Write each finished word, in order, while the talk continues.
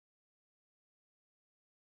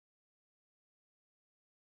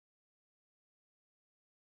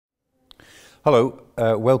Hello,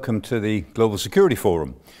 welcome to the Global Security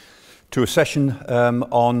Forum, to a session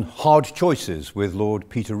on hard choices with Lord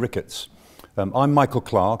Peter Ricketts. I'm Michael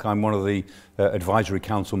Clarke. I'm one of the Advisory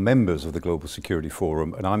Council members of the Global Security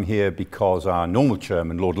Forum, and I'm here because our normal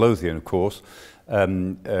chairman, Lord Lothian, of course,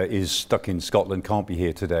 is stuck in Scotland, can't be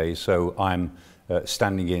here today, so I'm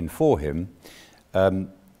standing in for him.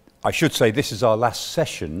 I should say this is our last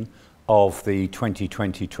session of the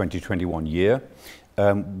 2020-2021 year.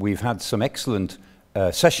 We've had some excellent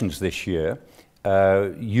sessions this year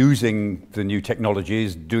using the new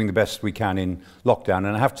technologies, doing the best we can in lockdown, and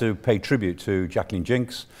I have to pay tribute to Jacqueline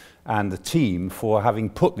Jinks and the team for having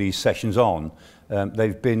put these sessions on.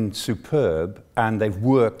 They've been superb and they've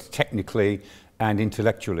worked technically and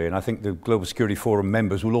intellectually, and I think the Global Security Forum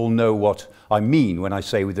members will all know what I mean when I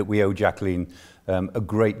say that we owe Jacqueline a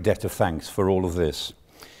great debt of thanks for all of this.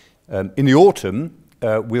 In the autumn,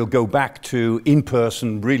 we'll go back to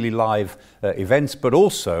in-person, really live events, but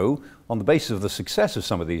also, on the basis of the success of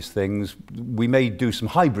some of these things, we may do some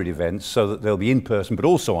hybrid events so that they'll be in-person, but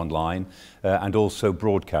also online, and also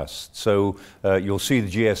broadcast. So you'll see the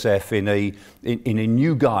GSF in a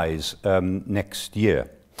new guise next year.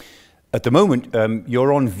 At the moment,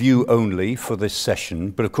 you're on view only for this session,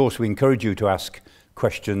 but of course we encourage you to ask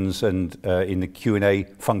questions and in the Q&A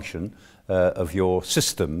function of your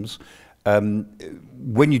systems.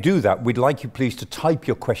 When you do that, we'd like you please to type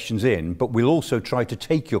your questions in, but we'll also try to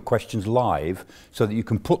take your questions live so that you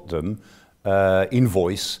can put them in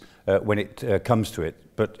voice when it comes to it.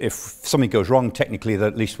 But if something goes wrong technically, then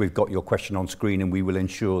at least we've got your question on screen and we will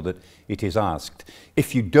ensure that it is asked.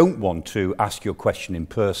 If you don't want to ask your question in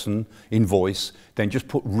person, in voice, then just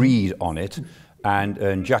put read on it,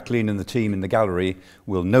 and Jacqueline and the team in the gallery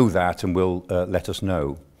will know that and will let us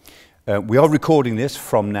know. We are recording this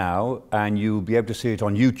from now, and you'll be able to see it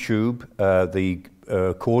on YouTube.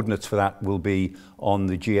 The coordinates for that will be on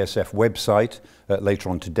the GSF website later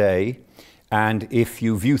on today. And if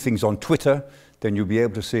you view things on Twitter, then you'll be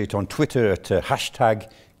able to see it on Twitter at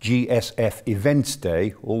hashtag GSF Events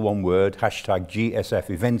Day, all one word, hashtag GSF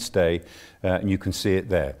Events Day, and you can see it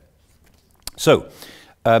there. So,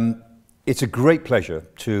 it's a great pleasure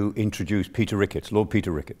to introduce Peter Ricketts, Lord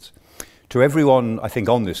Peter Ricketts. To everyone, I think,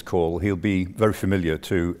 on this call, he'll be very familiar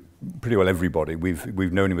to pretty well everybody.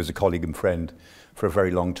 We've known him as a colleague and friend for a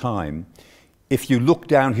very long time. If you look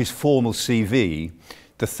down his formal CV,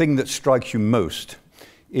 the thing that strikes you most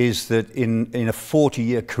is that in a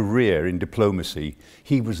 40-year career in diplomacy,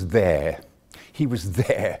 he was there. He was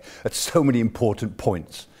there at so many important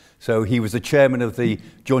points. So he was the chairman of the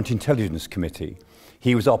Joint Intelligence Committee.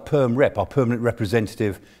 He was our perm rep, our permanent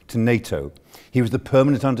representative to NATO. He was the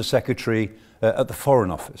permanent undersecretary at the Foreign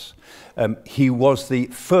Office. He was the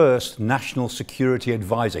first national security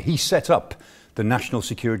advisor. He set up the National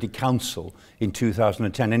Security Council in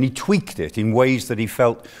 2010, and he tweaked it in ways that he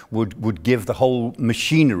felt would give the whole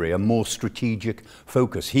machinery a more strategic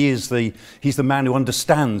focus. He's the man who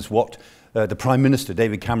understands what the Prime Minister,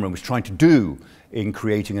 David Cameron, was trying to do in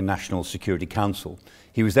creating a National Security Council.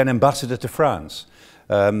 He was then ambassador to France.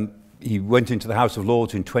 He went into the House of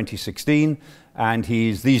Lords in 2016, and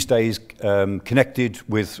he's these days connected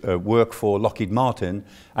with work for Lockheed Martin,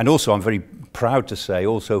 and also, I'm very proud to say,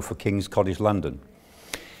 also for King's College London.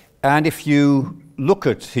 And if you look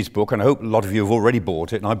at his book, and I hope a lot of you have already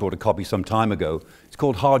bought it, and I bought a copy some time ago, it's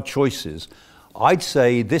called Hard Choices. I'd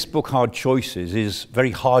say this book, Hard Choices, is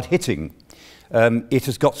very hard-hitting. It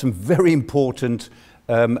has got some very important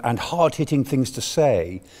and hard-hitting things to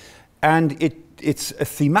say, and it's a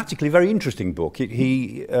thematically very interesting book.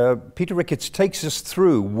 Peter Ricketts takes us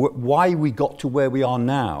through why we got to where we are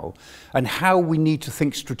now and how we need to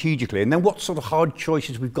think strategically, and then what sort of hard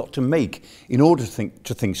choices we've got to make in order to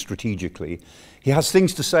think strategically. He has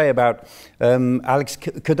things to say about Alex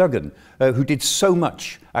Cadogan, who did so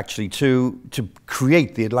much actually to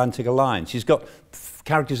create the Atlantic Alliance. He's got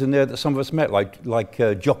characters in there that some of us met,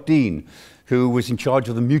 like Jock Dean, who was in charge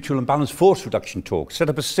of the Mutual and Balanced Force Reduction talks, set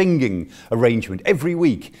up a singing arrangement every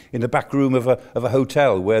week in the back room of a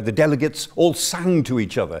hotel where the delegates all sang to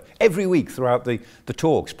each other every week throughout the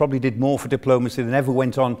talks. Probably did more for diplomacy than ever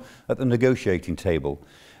went on at the negotiating table.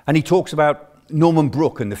 And he talks about Norman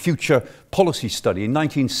Brooke and the Future Policy Study in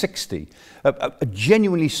 1960, a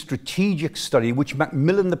genuinely strategic study which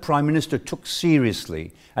Macmillan, the Prime Minister, took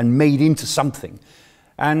seriously and made into something.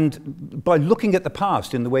 And by looking at the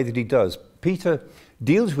past in the way that he does, Peter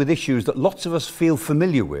deals with issues that lots of us feel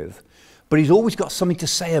familiar with, but he's always got something to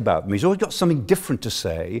say about them. He's always got something different to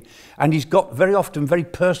say, and he's got very often very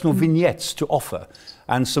personal vignettes to offer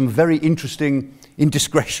and some very interesting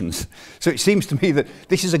indiscretions. So it seems to me that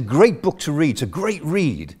this is a great book to read. It's a great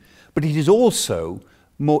read, but it is also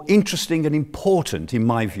more interesting and important, in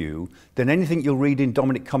my view, than anything you'll read in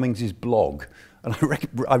Dominic Cummings' blog. And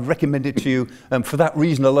I recommend it to you for that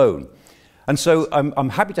reason alone. And so I'm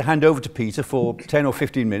happy to hand over to Peter for 10 or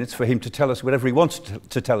 15 minutes for him to tell us whatever he wants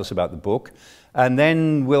to tell us about the book. And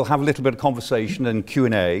then we'll have a little bit of conversation and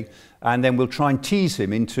Q&A, and then we'll try and tease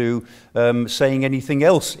him into saying anything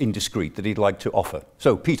else indiscreet that he'd like to offer.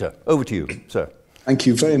 So, Peter, over to you, sir. Thank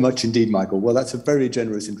you very much indeed, Michael. Well, that's a very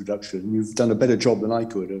generous introduction. You've done a better job than I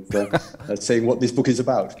could of saying what this book is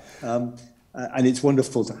about. And it's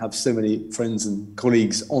wonderful to have so many friends and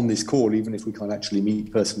colleagues on this call, even if we can't actually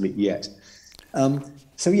meet personally yet.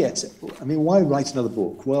 So yes, I mean, why write another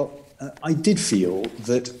book? Well, I did feel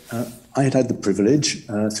that I had the privilege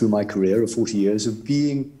through my career of 40 years of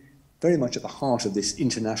being very much at the heart of this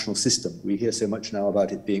international system. We hear so much now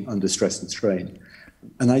about it being under stress and strain.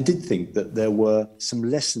 And I did think that there were some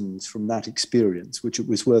lessons from that experience, which it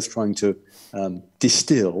was worth trying to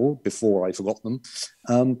distill before I forgot them.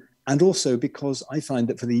 And also because I find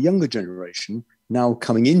that for the younger generation now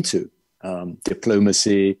coming into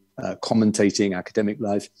diplomacy, commentating, academic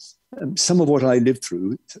life, some of what I lived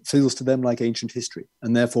through feels to them like ancient history.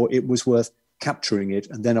 And therefore it was worth capturing it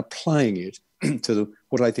and then applying it to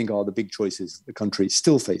what I think are the big choices the country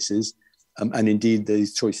still faces. And indeed,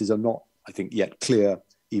 these choices are not, I think, yet clear,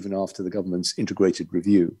 even after the government's integrated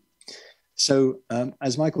review. So,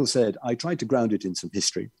 as Michael said, I tried to ground it in some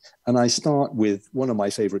history. And I start with one of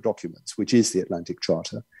my favorite documents, which is the Atlantic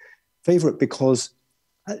Charter. Favorite because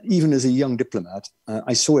even as a young diplomat,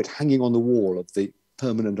 I saw it hanging on the wall of the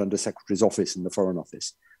permanent Undersecretary's office in the Foreign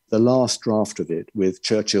Office, the last draft of it with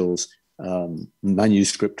Churchill's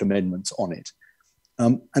manuscript amendments on it.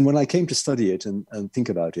 And when I came to study it and think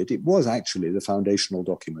about it, it was actually the foundational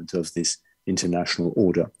document of this international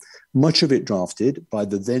order. Much of it drafted by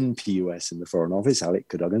the then PUS in the Foreign Office, Alec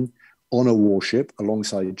Cadogan, on a warship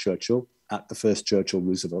alongside Churchill at the first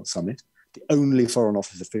Churchill-Roosevelt summit, the only Foreign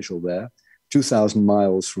Office official there, 2,000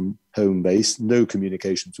 miles from home base, no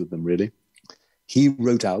communications with them really. He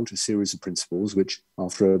wrote out a series of principles which,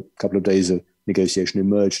 after a couple of days of negotiation,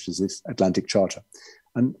 emerged as this Atlantic Charter.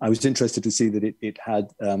 And I was interested to see that it had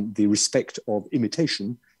the respect of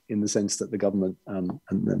imitation in the sense that the government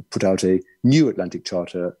put out a new Atlantic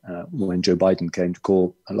Charter when Joe Biden came to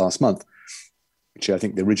call last month, which I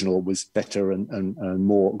think the original was better and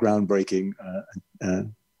more groundbreaking,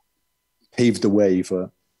 paved the way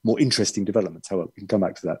for more interesting developments. However, we can come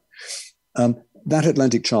back to that. That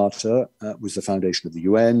Atlantic Charter was the foundation of the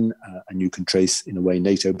UN, and you can trace, in a way,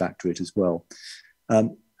 NATO back to it as well.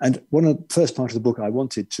 And one of the first part of the book, I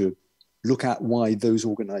wanted to look at why those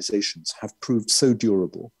organizations have proved so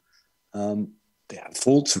durable. They have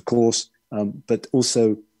faults, of course, but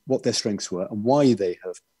also what their strengths were and why they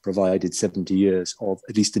have provided 70 years of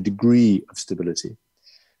at least a degree of stability.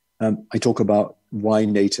 I talk about why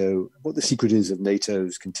NATO, what the secret is of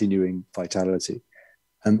NATO's continuing vitality.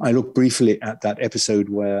 I look briefly at that episode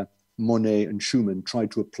where Monnet and Schuman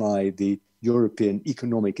tried to apply the European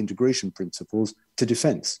economic integration principles to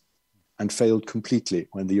defense and failed completely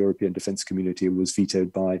when the European defense community was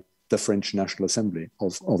vetoed by the French National Assembly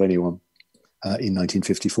of anyone in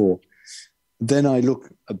 1954. Then I look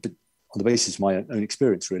a bit on the basis of my own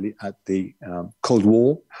experience really at the Cold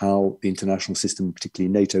War, how the international system,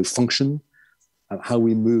 particularly NATO, functioned, how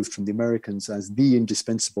we moved from the Americans as the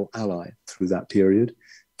indispensable ally through that period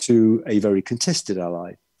to a very contested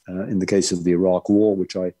ally in the case of the Iraq War,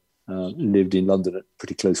 which I lived in London at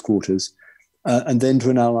pretty close quarters, and then to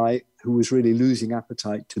an ally who was really losing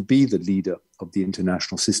appetite to be the leader of the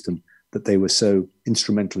international system that they were so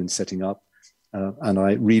instrumental in setting up. And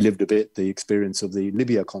I relived a bit the experience of the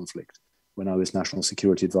Libya conflict when I was National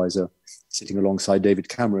Security Advisor, sitting alongside David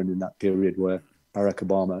Cameron in that period where Barack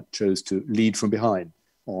Obama chose to lead from behind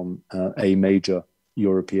on a major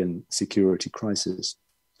European security crisis.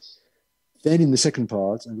 Then in the second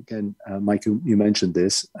part, and again, Michael, you mentioned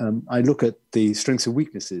this, I look at the strengths and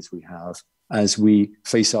weaknesses we have as we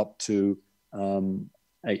face up to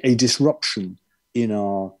a disruption in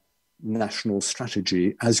our national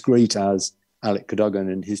strategy as great as Alec Cadogan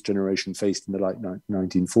and his generation faced in the late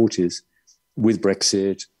 1940s with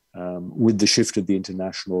Brexit, with the shift of the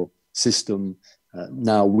international system,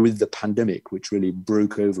 now with the pandemic, which really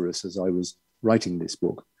broke over us as I was writing this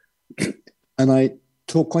book. And I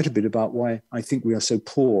talk quite a bit about why I think we are so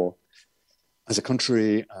poor as a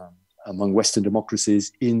country among Western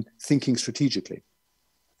democracies in thinking strategically,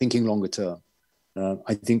 thinking longer term.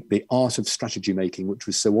 I think the art of strategy making, which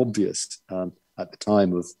was so obvious at the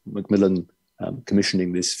time of Macmillan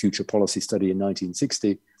commissioning this future policy study in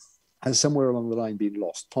 1960, has somewhere along the line been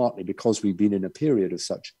lost, partly because we've been in a period of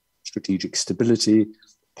such strategic stability,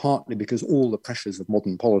 partly because all the pressures of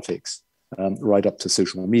modern politics, right up to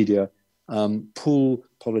social media, pull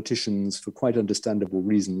politicians, for quite understandable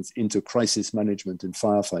reasons, into crisis management and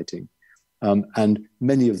firefighting. And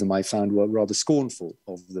many of them I found were rather scornful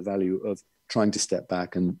of the value of trying to step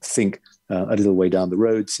back and think a little way down the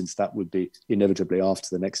road, since that would be inevitably after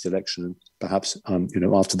the next election and perhaps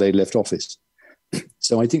after they left office.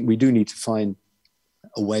 So I think we do need to find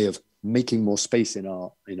a way of making more space in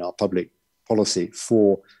our public policy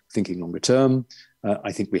for thinking longer term.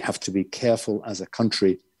 I think we have to be careful as a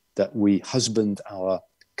country that we husband our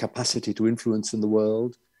capacity to influence in the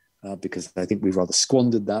world, because I think we've rather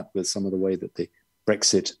squandered that with some of the way that the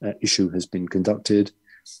Brexit issue has been conducted.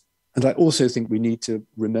 And I also think we need to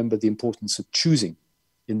remember the importance of choosing.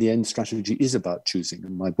 In the end, strategy is about choosing.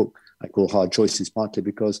 In my book, I call Hard Choices, partly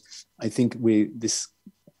because I think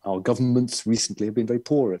our governments recently have been very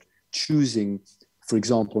poor at choosing, for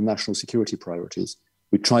example, national security priorities.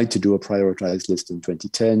 We tried to do a prioritized list in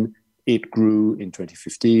 2010. It grew in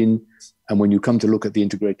 2015. And when you come to look at the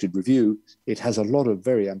integrated review, it has a lot of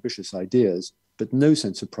very ambitious ideas, but no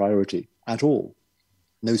sense of priority at all.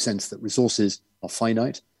 No sense that resources are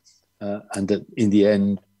finite, and that in the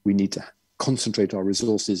end, we need to concentrate our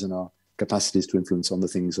resources and our capacities to influence on the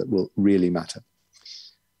things that will really matter.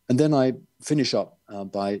 And then I finish up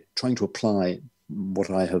by trying to apply what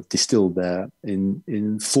I have distilled there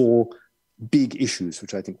in 4 big issues,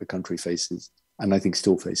 which I think the country faces, and I think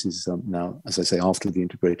still faces now, as I say, after the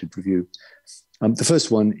integrated review. The first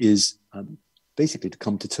one is basically to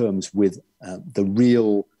come to terms with the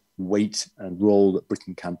real weight and role that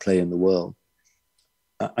Britain can play in the world.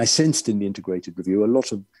 I sensed in the integrated review a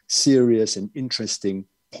lot of serious and interesting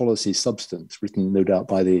policy substance, written no doubt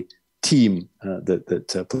by the team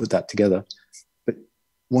that put that together. But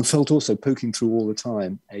one felt also poking through all the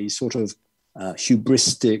time a sort of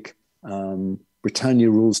hubristic,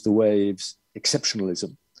 Britannia rules the waves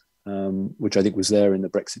exceptionalism, which I think was there in the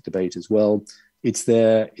Brexit debate as well. It's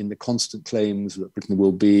there in the constant claims that Britain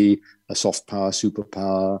will be a soft power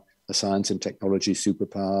superpower, a science and technology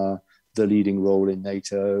superpower, the leading role in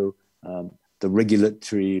NATO, the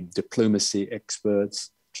regulatory diplomacy experts,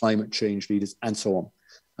 climate change leaders, and so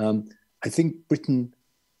on. I think Britain,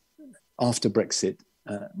 after Brexit,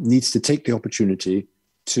 needs to take the opportunity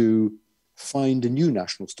to find a new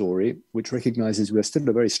national story, which recognises we're still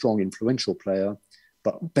a very strong, influential player,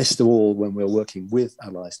 but best of all, when we're working with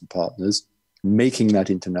allies and partners, making that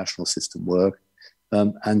international system work,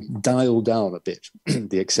 and dial down a bit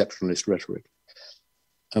the exceptionalist rhetoric.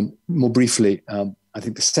 More briefly, I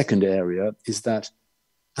think the second area is that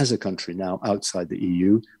as a country now outside the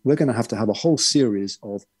EU, we're going to have a whole series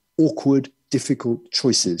of awkward, difficult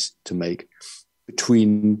choices to make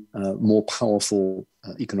between more powerful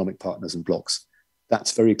economic partners and blocs.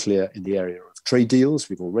 That's very clear in the area of trade deals.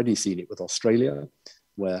 We've already seen it with Australia,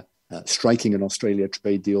 where striking an Australia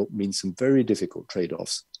trade deal means some very difficult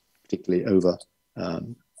trade-offs, particularly over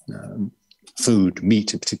food,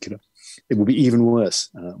 meat in particular. It will be even worse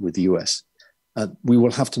with the US. We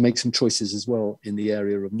will have to make some choices as well in the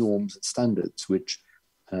area of norms and standards, which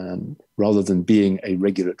rather than being a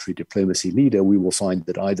regulatory diplomacy leader, we will find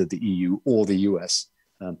that either the EU or the US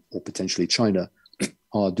or potentially China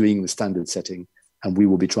are doing the standard setting, and we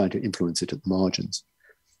will be trying to influence it at the margins.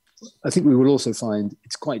 I think we will also find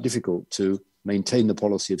it's quite difficult to maintain the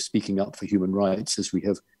policy of speaking up for human rights, as we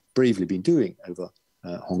have bravely been doing over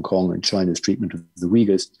Hong Kong and China's treatment of the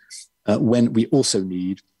Uyghurs, when we also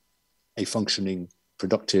need a functioning,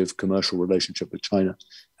 productive commercial relationship with China.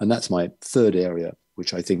 And that's my third area,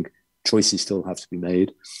 which I think choices still have to be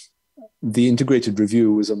made. The integrated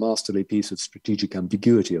review was a masterly piece of strategic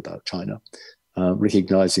ambiguity about China,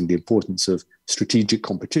 recognizing the importance of strategic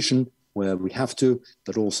competition where we have to,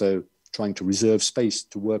 but also trying to reserve space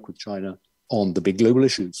to work with China on the big global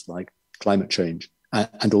issues like climate change,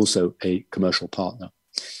 and also a commercial partner.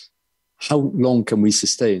 How long can we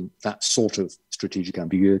sustain that sort of strategic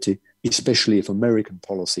ambiguity, especially if American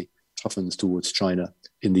policy toughens towards China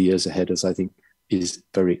in the years ahead, as I think is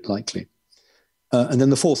very likely? And then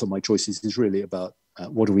the fourth of my choices is really about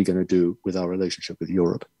what are we going to do with our relationship with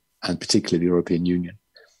Europe, and particularly the European Union.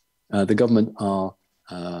 The government are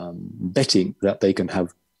betting that they can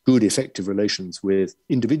have good, effective relations with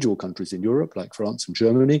individual countries in Europe, like France and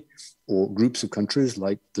Germany, or groups of countries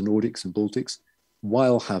like the Nordics and Baltics,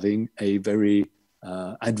 while having a very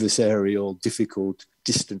adversarial, difficult,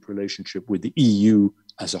 distant relationship with the EU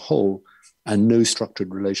as a whole, and no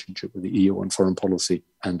structured relationship with the EU on foreign policy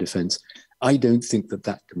and defence. I don't think that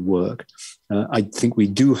that can work. I think we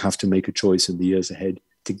do have to make a choice in the years ahead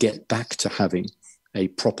to get back to having a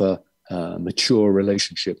proper mature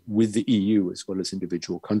relationship with the EU as well as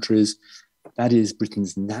individual countries. That is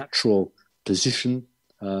Britain's natural position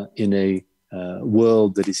in a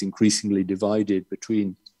world that is increasingly divided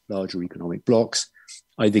between larger economic blocs.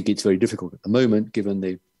 I think it's very difficult at the moment, given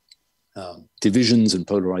the divisions and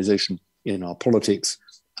polarization in our politics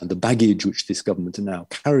and the baggage which this government are now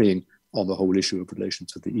carrying on the whole issue of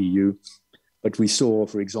relations with the EU. But we saw,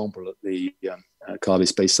 for example, at the Clarke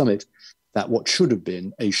Space Summit, that what should have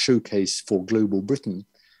been a showcase for global Britain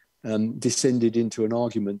descended into an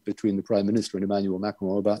argument between the Prime Minister and Emmanuel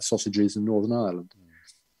Macron about sausages in Northern Ireland.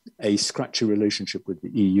 A scratchy relationship with the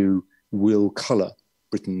EU will colour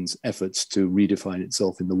Britain's efforts to redefine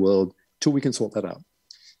itself in the world till we can sort that out.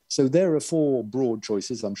 So there are four broad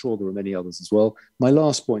choices. I'm sure there are many others as well. My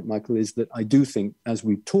last point, Michael, is that I do think as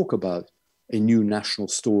we talk about a new national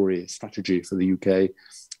story, strategy for the UK,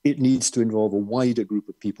 it needs to involve a wider group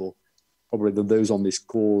of people, probably than those on this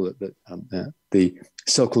call, the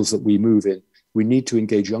circles that we move in. We need to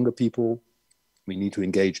engage younger people. We need to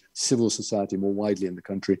engage civil society more widely in the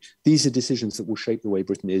country. These are decisions that will shape the way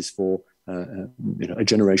Britain is for a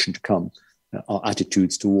generation to come. Our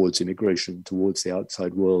attitudes towards immigration, towards the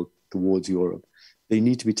outside world, towards Europe. They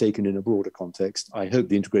need to be taken in a broader context. I hope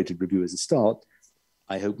the integrated review is a start.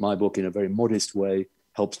 I hope my book, in a very modest way,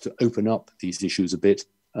 helps to open up these issues a bit,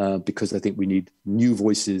 because I think we need new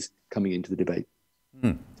voices coming into the debate.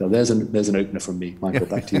 So there's an opener from me. Michael,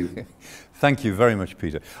 back to you. Thank you very much,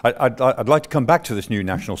 Peter. I'd like to come back to this new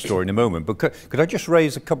national story in a moment, but could I just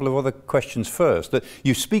raise a couple of other questions first? That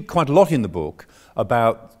you speak quite a lot in the book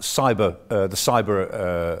about the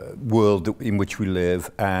cyber world in which we live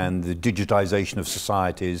and the digitization of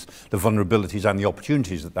societies, the vulnerabilities and the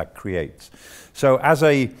opportunities that creates. So as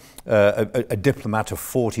a diplomat of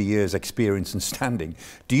 40 years experience and standing,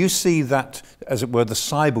 do you see that, as it were, the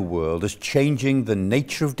cyber world as changing the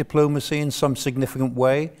nature of diplomacy in some significant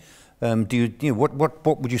way?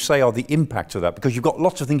 What would you say are the impacts of that? Because you've got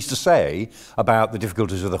lots of things to say about the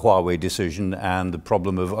difficulties of the Huawei decision and the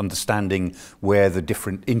problem of understanding where the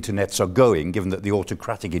different internets are going, given that the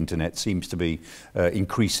autocratic internet seems to be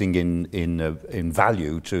increasing in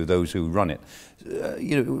value to those who run it.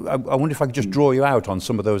 I wonder if I could just draw you out on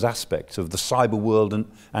some of those aspects of the cyber world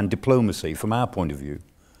and diplomacy from our point of view.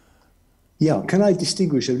 Yeah, can I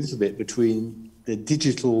distinguish a little bit between the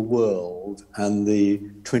digital world and the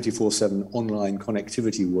 24/7 online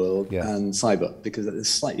connectivity world and cyber, because they're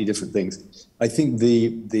slightly different things. I think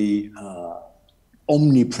the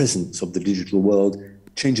omnipresence of the digital world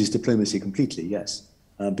changes diplomacy completely, yes,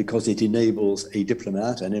 because it enables a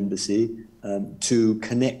diplomat, an embassy, to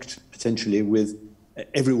connect potentially with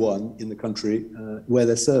everyone in the country where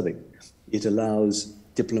they're serving. It allows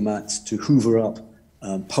diplomats to hoover up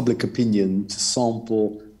public opinion, to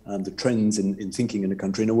sample the trends in thinking in a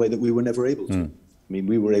country in a way that we were never able to. I mean,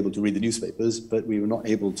 we were able to read the newspapers, but we were not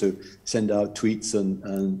able to send out tweets and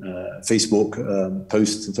Facebook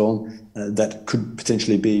posts and so on that could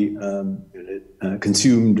potentially be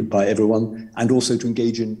consumed by everyone, and also to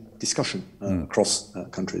engage in discussion across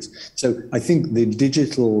countries. So I think the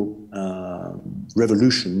digital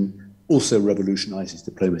revolution also revolutionizes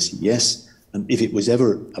diplomacy, yes. And if it was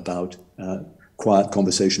ever about quiet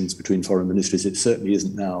conversations between foreign ministers, it certainly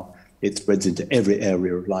isn't now. It spreads into every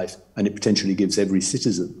area of life, and it potentially gives every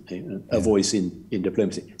citizen a voice in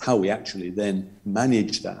diplomacy. How we actually then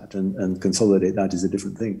manage that and consolidate that is a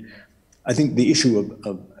different thing. I think the issue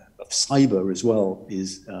of cyber as well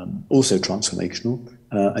is also transformational.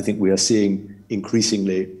 I think we are seeing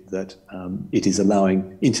increasingly that it is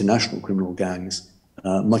allowing international criminal gangs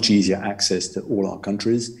much easier access to all our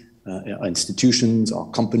countries, our institutions, our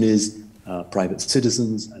companies, private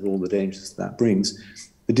citizens, and all the dangers that brings.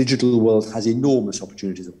 The digital world has enormous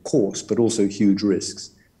opportunities, of course, but also huge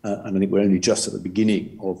risks. And I think we're only just at the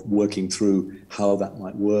beginning of working through how that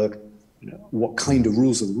might work, what kind of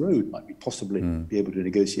rules of the road might we possibly be able to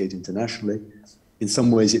negotiate internationally. In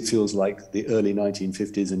some ways, it feels like the early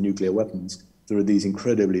 1950s and nuclear weapons. There are these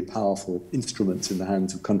incredibly powerful instruments in the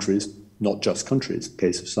hands of countries, not just countries, in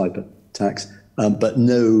case of cyber attacks, but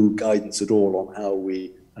no guidance at all on how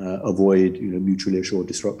we avoid mutually assured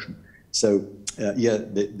destruction. So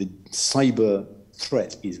the cyber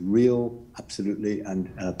threat is real, absolutely, and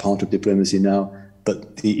part of diplomacy now,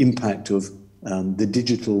 but the impact of the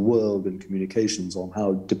digital world and communications on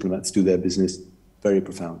how diplomats do their business, very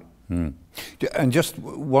profound. And just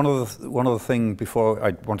one other thing before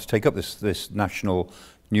I want to take up this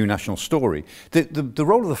new national story. The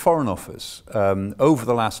role of the Foreign Office over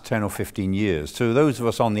the last 10 or 15 years, to those of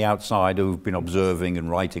us on the outside who've been observing and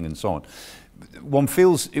writing and so on, one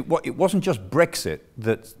feels it wasn't just Brexit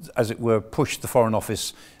that, as it were, pushed the Foreign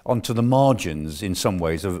Office onto the margins in some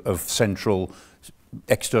ways of central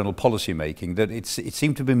external policy making, that it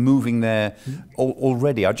seemed to be moving there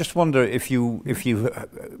already. I just wonder if you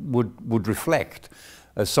would reflect,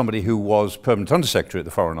 as somebody who was permanent undersecretary at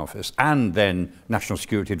the Foreign Office and then national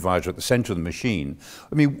security advisor at the centre of the machine.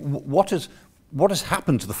 I mean, what has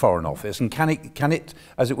happened to the Foreign Office, and can it,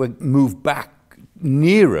 as it were, move back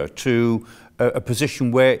nearer to a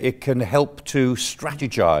position where it can help to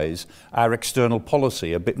strategize our external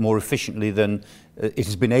policy a bit more efficiently than it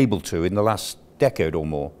has been able to in the last decade or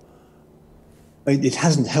more? It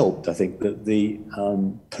hasn't helped, I think, that the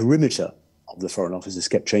perimeter of the Foreign Office has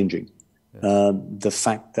kept changing. Yeah. The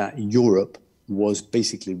fact that Europe was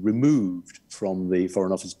basically removed from the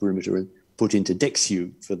Foreign Office perimeter and put into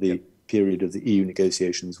DEXU for the period of the EU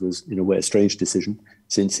negotiations was, in a way, a strange decision,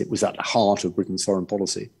 since it was at the heart of Britain's foreign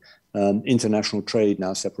policy. International trade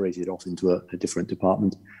now separated off into a different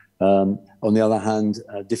department. On the other hand,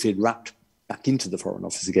 DFID wrapped back into the Foreign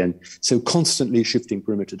Office again. So constantly shifting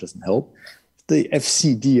perimeter doesn't help. The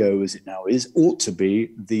FCDO, as it now is, ought to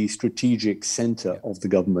be the strategic centre of the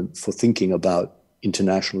government for thinking about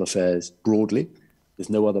international affairs broadly. There's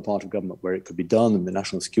no other part of government where it could be done, and the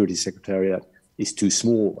National Security Secretariat is too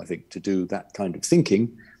small, I think, to do that kind of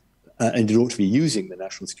thinking. And it ought to be using the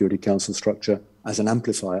National Security Council structure as an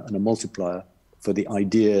amplifier and a multiplier for the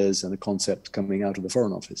ideas and the concepts coming out of the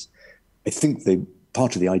Foreign Office. I think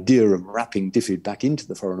part of the idea of wrapping DFID back into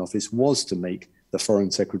the Foreign Office was to make the Foreign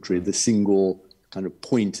Secretary the single kind of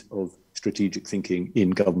point of strategic thinking in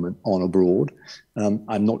government on abroad.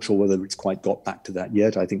 I'm not sure whether it's quite got back to that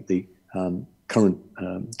yet. I think the current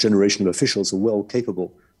generation of officials are well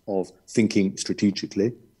capable of thinking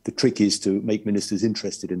strategically. The trick is to make ministers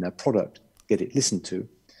interested in their product, get it listened to.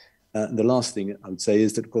 The last thing I would say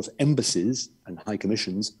is that, of course, embassies and high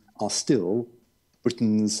commissions are still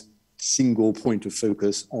Britain's single point of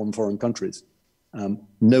focus on foreign countries.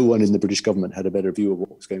 No one in the British government had a better view of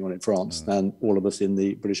what was going on in France than all of us in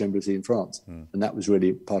the British Embassy in France. And that was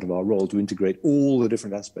really part of our role, to integrate all the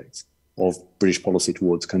different aspects of British policy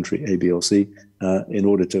towards country A, B or C in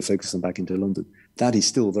order to focus them back into London. That is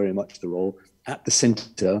still very much the role. At the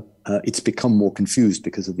centre, it's become more confused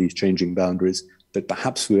because of these changing boundaries, but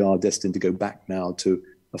perhaps we are destined to go back now to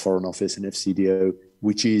a Foreign Office and FCDO,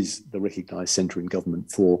 which is the recognised centre in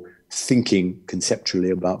government for thinking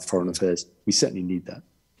conceptually about foreign affairs. We certainly need that.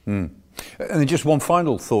 And then just one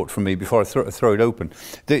final thought from me before I throw it open.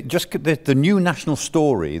 The new national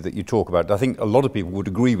story that you talk about, I think a lot of people would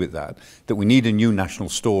agree with that we need a new national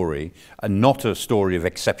story and not a story of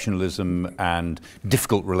exceptionalism and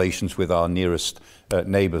difficult relations with our nearest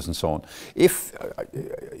neighbours and so on. If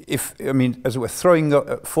I mean, as we're throwing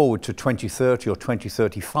forward to 2030 or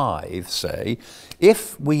 2035, say,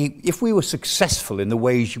 if we were successful in the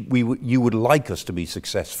ways you would like us to be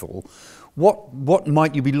successful, what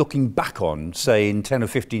might you be looking back on, say, in 10 or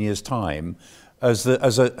 15 years' time, as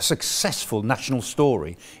a successful national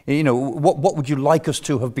story? You know, what would you like us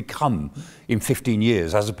to have become in 15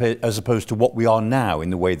 years, as opposed to what we are now in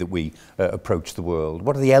the way that we approach the world?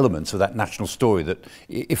 What are the elements of that national story that,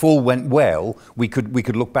 if all went well, we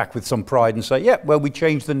could look back with some pride and say, yeah, well, we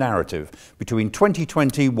changed the narrative between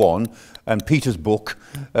 2021 and Peter's book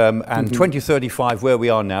and 2035, where we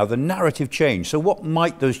are now, the narrative changed. So what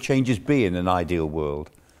might those changes be in an ideal world?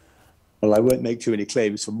 Well, I won't make too many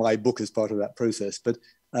claims for my book as part of that process, but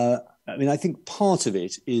I mean, I think part of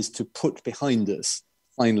it is to put behind us,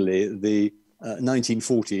 finally, the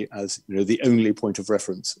 1940 as, you know, the only point of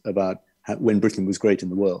reference about when Britain was great in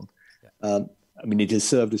the world. Yeah. I mean, it has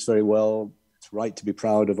served us very well. It's right to be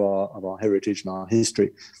proud of our heritage and our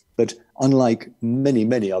history, but unlike many,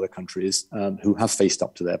 many other countries who have faced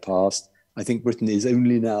up to their past, I think Britain is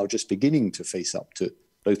only now just beginning to face up to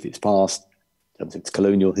both its past, in terms of its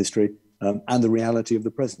colonial history, and the reality of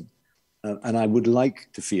the present. And I would like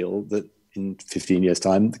to feel that in 15 years'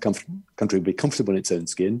 time, the country will be comfortable in its own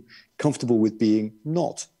skin, comfortable with being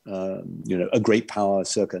not, a great power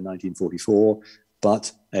circa 1944,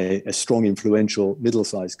 but a strong, influential,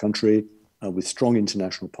 middle-sized country with strong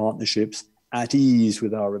international partnerships, at ease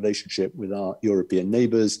with our relationship with our European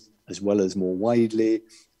neighbours, as well as more widely,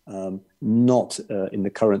 not in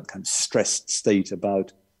the current kind of stressed state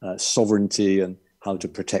about sovereignty and how to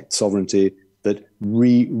protect sovereignty, but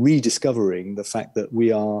rediscovering the fact that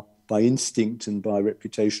we are, by instinct and by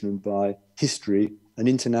reputation and by history, an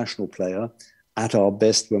international player at our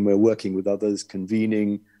best when we're working with others,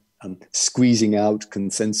 convening, squeezing out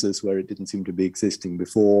consensus where it didn't seem to be existing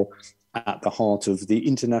before, at the heart of the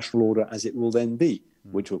international order as it will then be,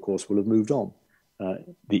 which of course will have moved on.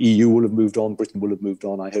 The EU will have moved on, Britain will have moved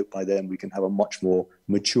on. I hope by then we can have a much more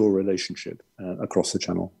mature relationship across the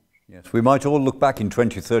Channel. Yes, we might all look back in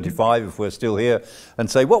 2035 if we're still here and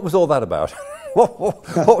say, what was all that about? what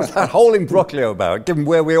was that whole imbroglio about, given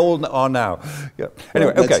where we all are now? Yeah.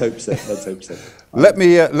 Anyway, well, let's okay. hope so. Let's hope so. Let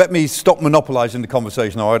me stop monopolising the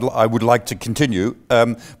conversation. I would like to continue,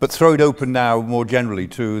 but throw it open now more generally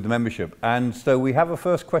to the membership. And so we have a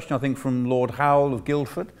first question, I think, from Lord Howell of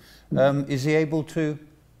Guildford. Is he able to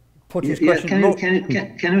put his question? Can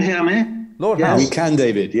you hear me? Lord yes. Howell. We can,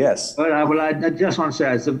 David, yes. Well, I just want to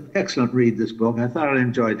say it's an excellent read, this book. I thoroughly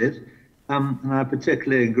enjoyed it. And I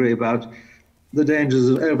particularly agree about the dangers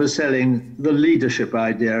of overselling the leadership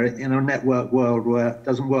idea in a network world where it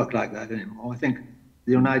doesn't work like that anymore. I think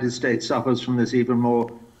the United States suffers from this even more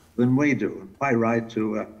than we do. And quite right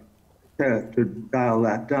to dial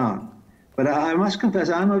that down. But I must confess,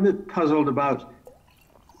 I'm a bit puzzled about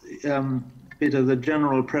bit of the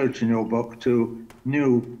general approach in your book to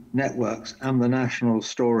new networks and the national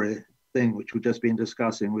story thing, which we've just been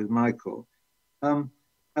discussing with Michael. When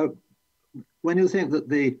you think that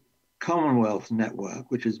the Commonwealth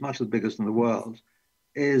network, which is much the biggest in the world,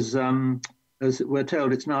 is, as we're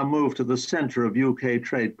told, it's now moved to the center of UK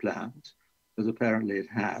trade plans, as apparently it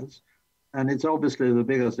has. And it's obviously the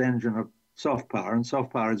biggest engine of soft power, and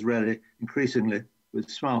soft power is really increasingly,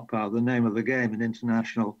 with smart power, the name of the game in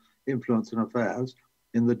international influence and affairs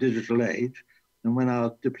in the digital age. And when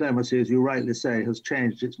our diplomacy, as you rightly say, has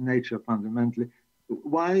changed its nature fundamentally,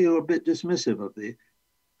 why are you a bit dismissive of the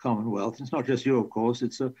Commonwealth? It's not just you, of course,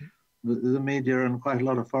 it's the media and quite a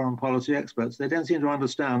lot of foreign policy experts. They don't seem to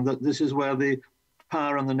understand that this is where the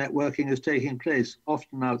power and the networking is taking place,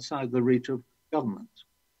 often outside the reach of government.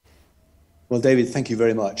 Well, David, thank you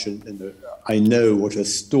very much. And I know what a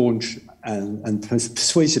staunch and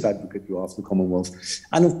persuasive advocate you are for the Commonwealth.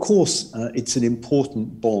 And of course, it's an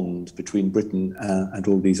important bond between Britain and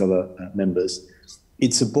all these other members.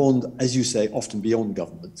 It's a bond, as you say, often beyond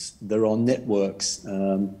governments. There are networks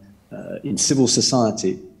in civil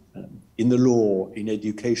society, in the law, in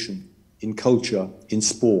education, in culture, in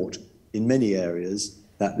sport, in many areas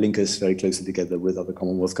that link us very closely together with other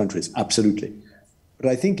Commonwealth countries. Absolutely. But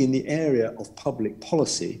I think in the area of public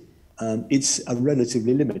policy, it's a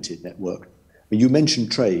relatively limited network. You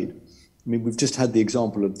mentioned trade. I mean, we've just had the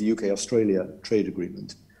example of the UK-Australia trade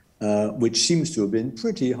agreement, which seems to have been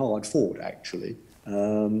pretty hard fought, actually,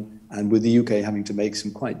 and with the UK having to make some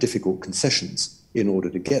quite difficult concessions in order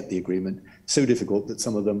to get the agreement, so difficult that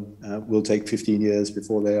some of them will take 15 years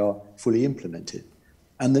before they are fully implemented.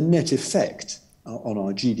 And the net effect on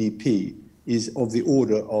our GDP is of the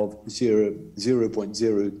order of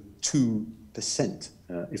 0.02%,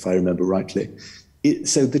 if I remember rightly.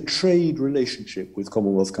 So the trade relationship with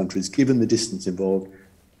Commonwealth countries, given the distance involved,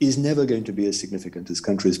 is never going to be as significant as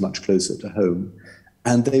countries much closer to home.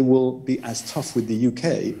 And they will be as tough with the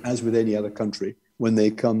UK as with any other country when they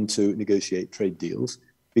come to negotiate trade deals,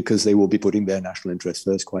 because they will be putting their national interests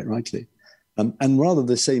first, quite rightly. And rather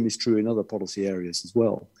the same is true in other policy areas as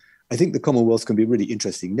well. I think the Commonwealth can be a really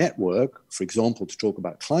interesting network, for example, to talk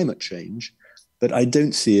about climate change, but I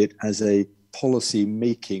don't see it as a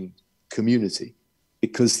policy-making community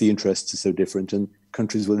because the interests are so different and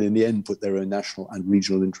countries will in the end put their own national and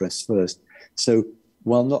regional interests first. So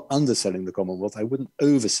while not underselling the Commonwealth, I wouldn't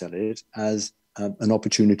oversell it as an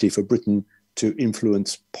opportunity for Britain to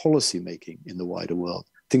influence policy-making in the wider world.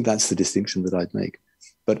 I think that's the distinction that I'd make.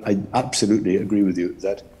 But I absolutely agree with you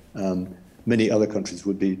that many other countries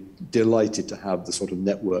would be delighted to have the sort of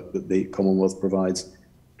network that the Commonwealth provides,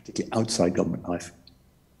 particularly outside government life.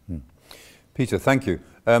 Peter, thank you.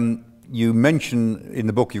 You mention in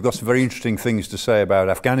the book, you've got some very interesting things to say about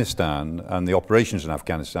Afghanistan and the operations in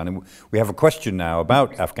Afghanistan. And we have a question now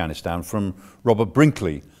about Afghanistan from Robert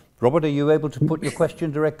Brinkley. Robert, are you able to put your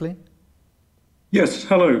question directly? Yes,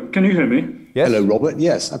 hello. Can you hear me? Yes. Hello, Robert.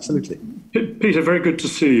 Yes, absolutely. Peter, very good to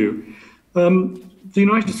see you. The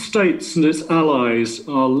United States and its allies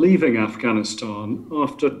are leaving Afghanistan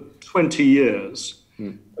after 20 years.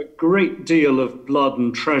 A great deal of blood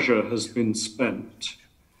and treasure has been spent.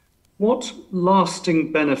 What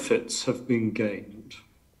lasting benefits have been gained?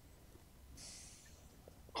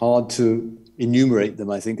 Hard to enumerate them,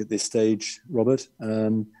 I think, at this stage, Robert.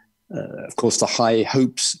 Of course, the high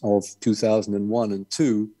hopes of 2001 and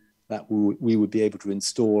 2 that we would be able to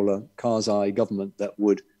install a Karzai government that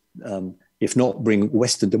would, if not bring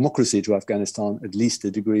Western democracy to Afghanistan, at least a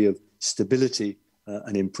degree of stability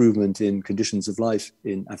and improvement in conditions of life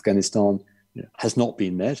in Afghanistan, has not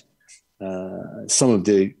been met. Some of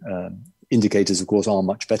the indicators, of course, are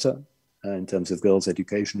much better in terms of girls'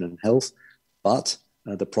 education and health, but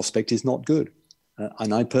the prospect is not good.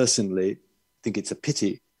 And I personally think it's a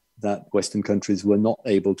pity that Western countries were not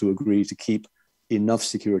able to agree to keep enough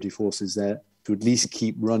security forces there to at least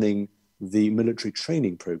keep running the military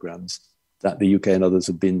training programs that the UK and others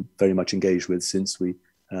have been very much engaged with since we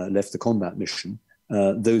left the combat mission.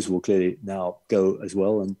 Those will clearly now go as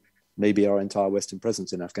well, and maybe our entire Western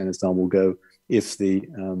presence in Afghanistan will go if the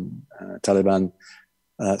Taliban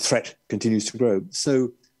threat continues to grow.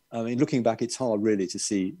 So, I mean, looking back, it's hard really to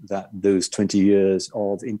see that those 20 years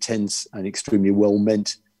of intense and extremely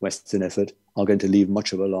well-meant Western effort are going to leave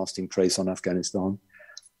much of a lasting trace on Afghanistan.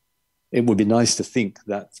 It would be nice to think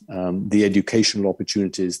that the educational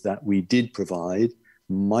opportunities that we did provide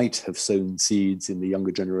might have sown seeds in the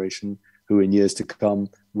younger generation who in years to come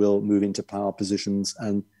will move into power positions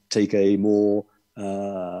and take a more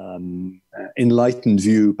enlightened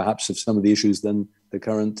view perhaps of some of the issues than the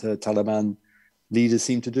current Taliban leaders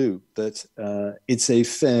seem to do. But it's a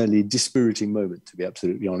fairly dispiriting moment, to be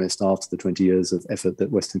absolutely honest, after the 20 years of effort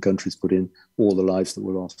that Western countries put in, all the lives that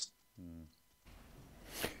were lost.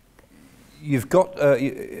 You've got,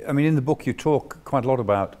 I mean, in the book you talk quite a lot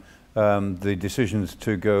about the decisions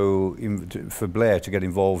to go, for Blair to get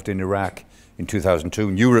involved in Iraq in 2002,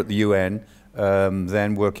 and you were at the UN,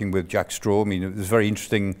 then working with Jack Straw. I mean, there's very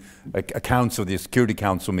interesting accounts of the Security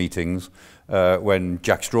Council meetings when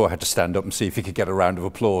Jack Straw had to stand up and see if he could get a round of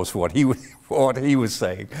applause for what he was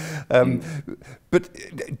saying.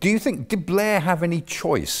 But do you think, did Blair have any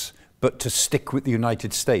choice but to stick with the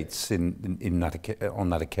United States on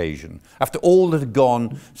that occasion, after all that had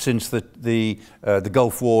gone since the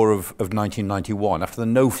Gulf War of 1991, after the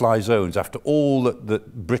no-fly zones, after all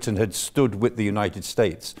that Britain had stood with the United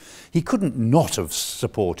States? He couldn't not have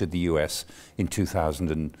supported the US in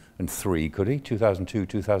 2003, could he? 2002,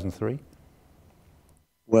 2003?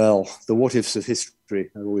 Well, the what-ifs of history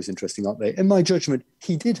are always interesting, aren't they? In my judgment,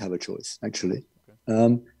 he did have a choice, actually.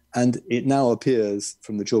 Okay. And it now appears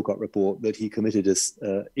from the Chilcot report that he committed us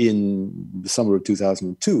in the summer of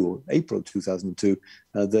 2002, or April 2002,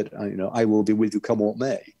 that I will be with you come what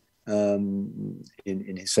may,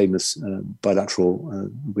 in his famous bilateral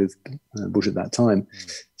with Bush at that time.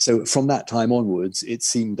 So from that time onwards, it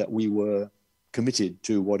seemed that we were committed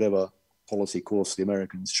to whatever policy course the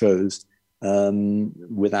Americans chose,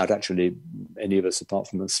 without actually any of us, apart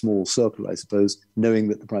from a small circle, I suppose, knowing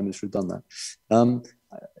that the Prime Minister had done that.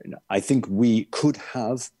 I think we could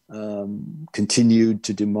have continued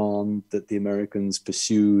to demand that the Americans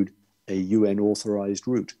pursued a UN-authorized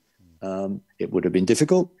route. It would have been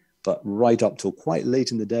difficult, but right up till quite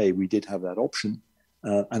late in the day, we did have that option.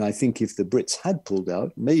 And I think if the Brits had pulled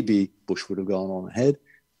out, maybe Bush would have gone on ahead.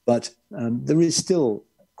 But there is still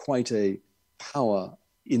quite a power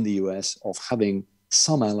in the US of having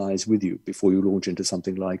some allies with you before you launch into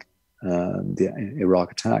something like the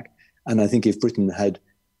Iraq attack. And I think if Britain had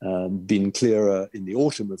been clearer in the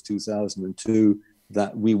autumn of 2002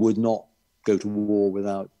 that we would not go to war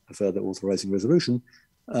without a further authorizing resolution,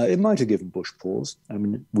 it might have given Bush pause. I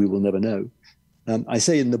mean, we will never know. I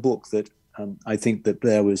say in the book that I think that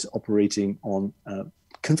Blair was operating on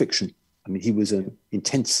conviction. I mean, he was an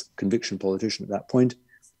intense conviction politician at that point.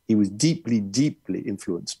 He was deeply, deeply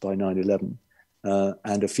influenced by 9/11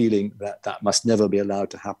 and a feeling that that must never be allowed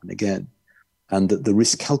to happen again, and that the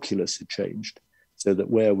risk calculus had changed, so that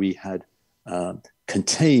where we had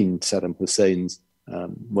contained Saddam Hussein's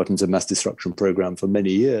weapons of mass destruction program for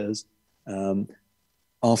many years,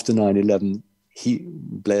 after 9/11,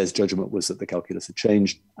 Blair's judgment was that the calculus had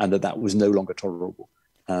changed and that that was no longer tolerable,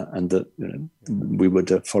 and that we would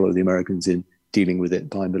follow the Americans in dealing with it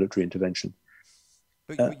by military intervention.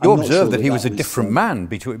 You observed that he was a different man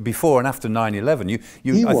before and after 9/11.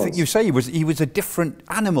 I think you say he was a different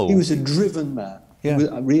animal. He was a driven man. Yeah.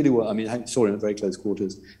 I really was. I mean, I saw him at very close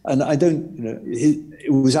quarters, and I don't.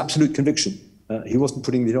 It was absolute conviction. He wasn't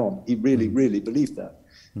putting it on. He really, really believed that.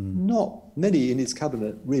 Not many in his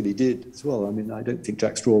cabinet really did as well. I mean, I don't think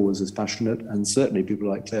Jack Straw was as passionate, and certainly people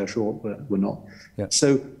like Clare Short were not. Yeah.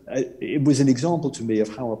 So it was an example to me of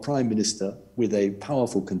how a prime minister with a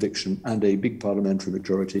powerful conviction and a big parliamentary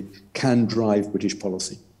majority can drive British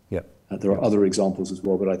policy. Yeah. There are other examples as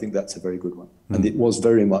well, but I think that's a very good one. And it was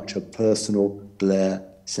very much a personal Blair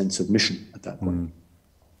sense of mission at that point.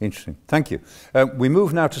 Interesting. Thank you. We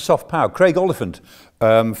move now to soft power. Craig Oliphant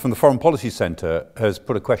from the Foreign Policy Centre has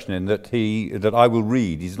put a question in that I will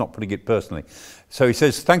read. He's not putting it personally. So he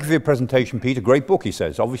says, thank you for your presentation, Peter. Great book, he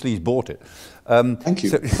says. Obviously, he's bought it. Thank you.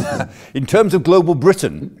 So, in terms of global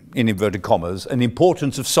Britain, in inverted commas, and the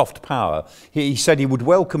importance of soft power, he said he would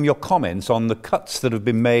welcome your comments on the cuts that have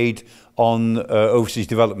been made on overseas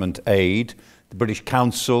development aid, the British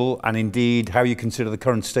Council, and indeed how you consider the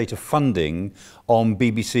current state of funding on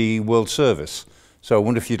BBC World Service. So I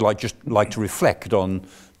wonder if you'd like to reflect on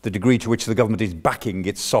the degree to which the government is backing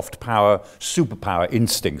its soft power, superpower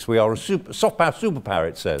instincts. We are a soft power superpower,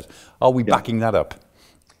 it says. Are we backing that up?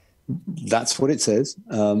 That's what it says.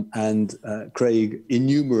 And Craig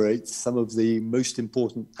enumerates some of the most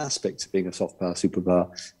important aspects of being a soft power superpower.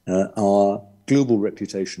 Our global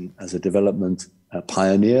reputation as a development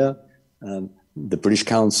pioneer, the British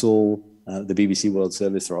Council, the BBC World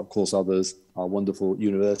Service, there are of course others, our wonderful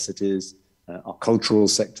universities, our cultural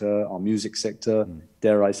sector, our music sector,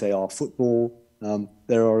 dare I say our football.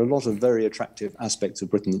 There are a lot of very attractive aspects of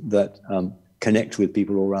Britain that connect with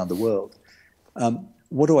people all around the world.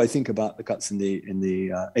 What do I think about the cuts in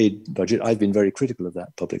the aid budget? I've been very critical of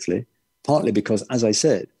that publicly, partly because, as I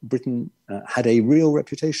said, Britain had a real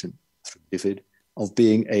reputation through DFID of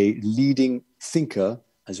being a leading thinker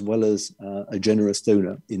as well as a generous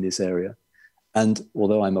donor in this area. And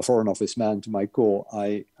although I'm a Foreign Office man to my core,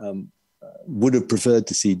 I would have preferred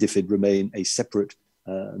to see DFID remain a separate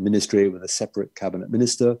ministry with a separate cabinet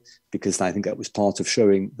minister, because I think that was part of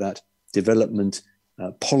showing that development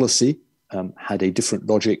policy had a different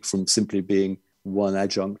logic from simply being one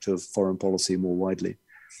adjunct of foreign policy more widely.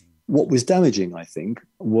 What was damaging, I think,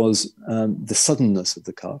 was the suddenness of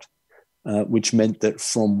the cut, which meant that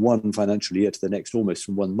from one financial year to the next, almost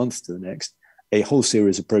from 1 month to the next, a whole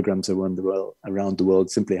series of programs around the world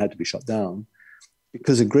simply had to be shut down,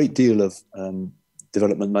 because a great deal of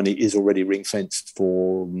development money is already ring-fenced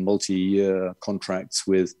for multi-year contracts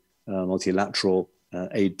with multilateral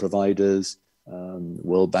aid providers,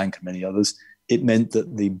 World Bank and many others. It meant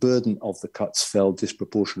that the burden of the cuts fell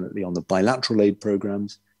disproportionately on the bilateral aid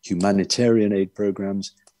programs, humanitarian aid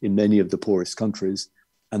programs in many of the poorest countries,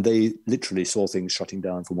 and they literally saw things shutting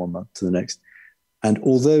down from 1 month to the next. And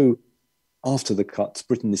although after the cuts,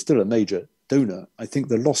 Britain is still a major donor, I think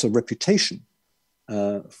the loss of reputation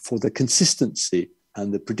for the consistency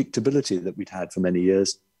and the predictability that we'd had for many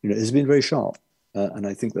years, has been very sharp. And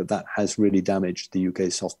I think that has really damaged the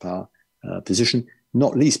UK's soft power position,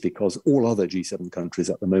 not least because all other G7 countries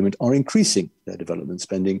at the moment are increasing their development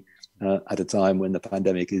spending at a time when the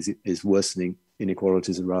pandemic is worsening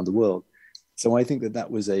inequalities around the world. So I think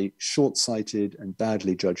that was a short-sighted and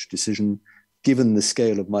badly judged decision, given the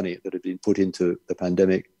scale of money that had been put into the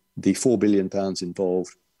pandemic. The £4 billion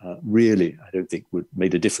involved really, I don't think,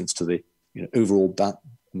 made a difference to the overall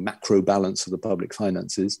macro balance of the public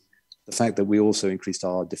finances. The fact that we also increased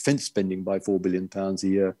our defence spending by £4 billion a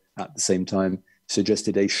year at the same time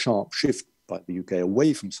suggested a sharp shift by the UK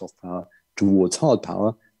away from soft power towards hard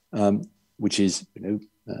power, which is, there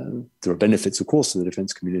are benefits, of course, to the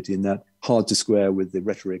defence community in that, hard to square with the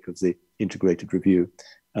rhetoric of the integrated review.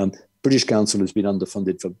 British Council has been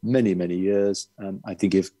underfunded for many, many years. I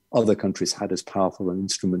think if other countries had as powerful an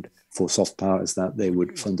instrument for soft power as that, they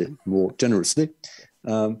would fund it more generously.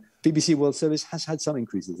 BBC World Service has had some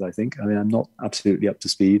increases, I think. I mean, I'm not absolutely up to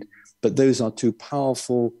speed, but those are two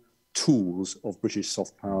powerful tools of British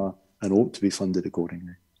soft power and ought to be funded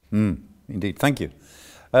accordingly. Indeed, thank you.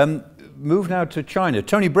 Move now to China.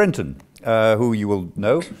 Tony Brenton, who you will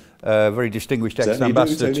know, very distinguished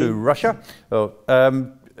ex-ambassador to Russia.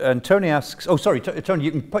 And Tony asks, Tony,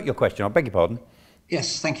 you can put your question. I beg your pardon.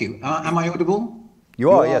 Yes, thank you. Am I audible? You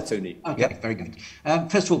are, yes. Tony. Okay, yep. Very good.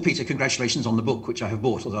 First of all, Peter, congratulations on the book, which I have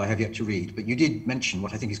bought, although I have yet to read. But you did mention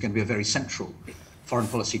what I think is going to be a very central foreign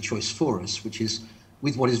policy choice for us, which is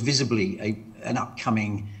with what is visibly an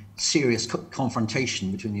upcoming serious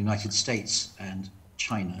confrontation between the United States and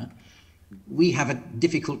China. We have a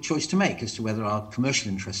difficult choice to make as to whether our commercial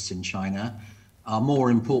interests in China are more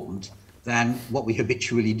important than what we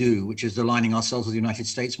habitually do, which is aligning ourselves with the United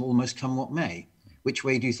States almost come what may. Which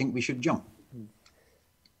way do you think we should jump?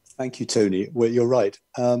 Thank you, Tony. Well, you're right.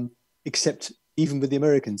 Except even with the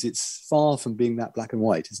Americans, it's far from being that black and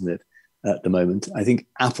white, isn't it, at the moment? I think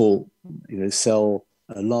Apple, sell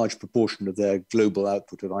a large proportion of their global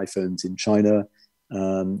output of iPhones in China.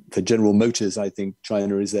 For General Motors, I think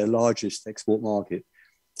China is their largest export market.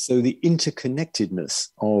 So the interconnectedness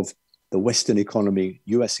of the Western economy,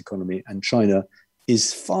 US economy, and China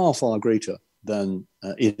is far, far greater than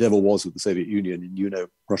it ever was with the Soviet Union. And you know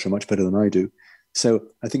Russia much better than I do. So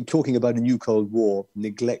I think talking about a new Cold War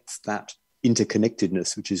neglects that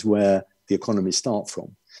interconnectedness, which is where the economies start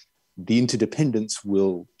from. The interdependence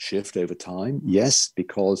will shift over time, yes,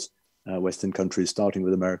 because Western countries, starting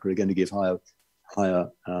with America, are going to give higher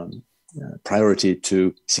priority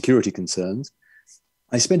to security concerns.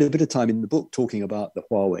 I spent a bit of time in the book talking about the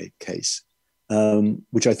Huawei case,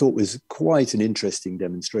 which I thought was quite an interesting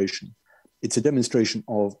demonstration. it's a demonstration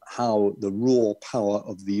of how the raw power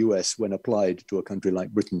of the US, when applied to a country like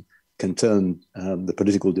Britain, can turn the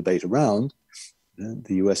political debate around.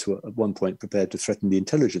 The US were at one point prepared to threaten the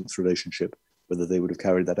intelligence relationship. Whether they would have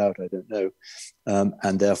carried that out, I don't know.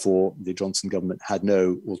 And therefore, the Johnson government had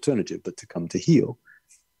no alternative but to come to heel.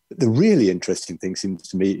 But the really interesting thing seems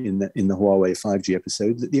to me in the Huawei 5G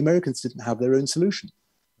episode that the Americans didn't have their own solution.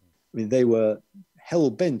 I mean, they were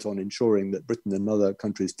hell-bent on ensuring that Britain and other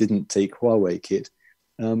countries didn't take Huawei kit,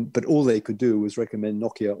 but all they could do was recommend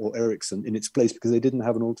Nokia or Ericsson in its place because they didn't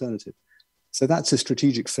have an alternative. So that's a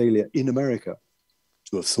strategic failure in America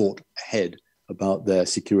to have thought ahead about their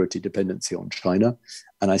security dependency on China.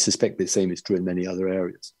 And I suspect the same is true in many other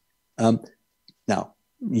areas. Now,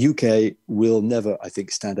 UK will never, I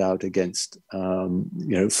think, stand out against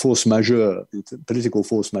force majeure, political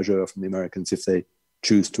force majeure from the Americans if they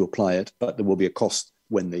choose to apply it, but there will be a cost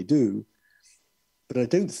when they do. But I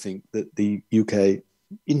don't think that the UK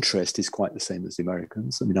interest is quite the same as the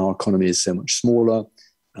Americans. I mean, our economy is so much smaller.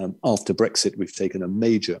 After Brexit, we've taken a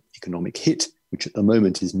major economic hit, which at the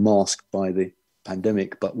moment is masked by the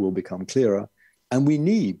pandemic, but will become clearer. And we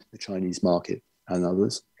need the Chinese market and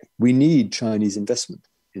others. We need Chinese investment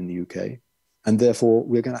in the UK. And therefore,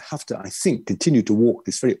 we're going to have to, I think, continue to walk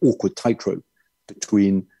this very awkward tightrope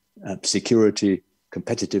between security,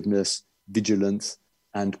 competitiveness, vigilance,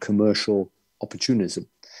 and commercial opportunism.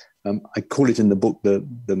 I call it in the book the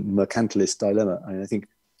mercantilist dilemma. And I think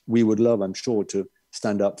we would love, I'm sure, to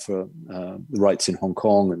stand up for the rights in Hong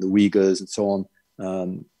Kong and the Uyghurs and so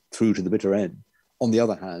on through to the bitter end. On the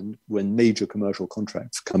other hand, when major commercial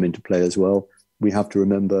contracts come into play as well, we have to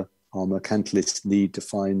remember our mercantilists need to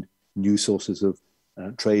find new sources of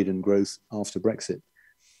trade and growth after Brexit.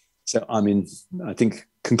 So, I mean, I think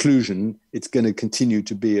conclusion, it's going to continue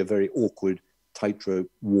to be a very awkward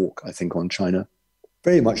tightrope walk, I think, on China,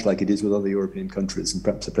 very much like it is with other European countries. And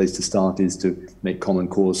perhaps a place to start is to make common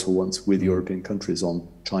cause for once with European countries on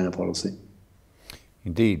China policy.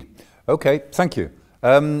 Indeed. Okay, thank you.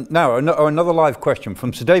 Now, another live question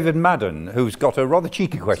from Sir David Madden, who's got a rather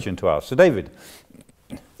cheeky question to ask. Sir David.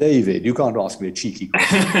 David, you can't ask me a cheeky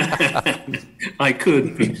question. I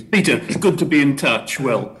could. Peter, it's good to be in touch,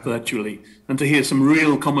 well, virtually, and to hear some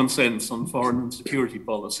real common sense on foreign and security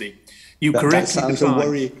policy. That sounds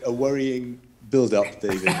a worrying build-up,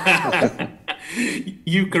 David.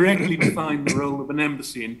 You correctly define the role of an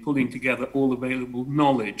embassy in pulling together all available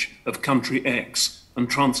knowledge of country X and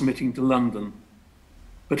transmitting to London.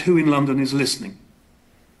 But who in London is listening?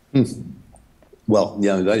 Well,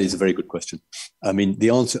 yeah, that is a very good question. I mean, the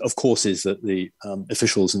answer, of course, is that the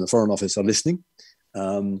officials in the Foreign Office are listening.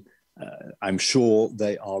 I'm sure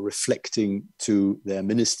they are reflecting to their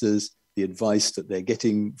ministers the advice that they're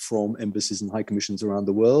getting from embassies and high commissions around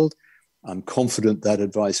the world. I'm confident that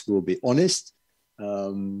advice will be honest,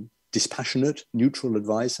 dispassionate, neutral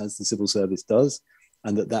advice, as the civil service does,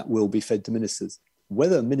 and that will be fed to ministers.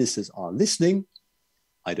 Whether ministers are listening,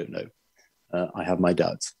 I don't know. I have my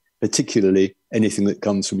doubts, particularly anything that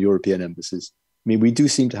comes from European embassies. I mean, we do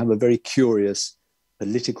seem to have a very curious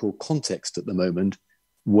political context at the moment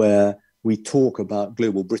where we talk about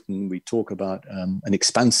global Britain, we talk about an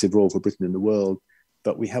expansive role for Britain in the world,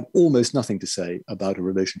 but we have almost nothing to say about a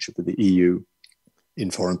relationship with the EU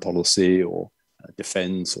in foreign policy or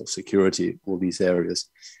defense or security, all these areas.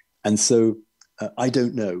 And so I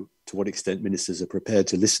don't know to what extent ministers are prepared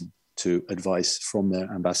to listen to advice from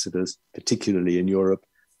their ambassadors, particularly in Europe.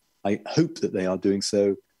 I hope that they are doing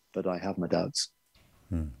so, but I have my doubts.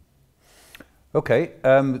 Okay,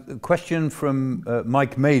 question from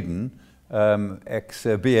Mike Maiden,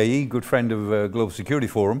 ex-BAE, good friend of Global Security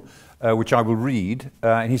Forum, which I will read.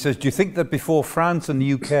 And he says, do you think that before France and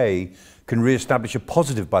the UK can re-establish a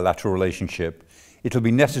positive bilateral relationship, it'll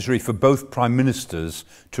be necessary for both prime ministers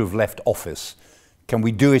to have left office? Can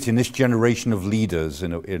we do it in this generation of leaders,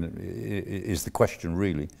 is the question,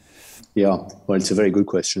 really? Yeah, well, it's a very good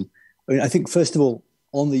question. I mean, I think, first of all,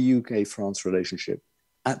 on the UK-France relationship,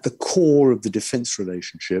 at the core of the defence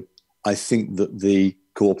relationship, I think that the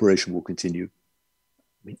cooperation will continue.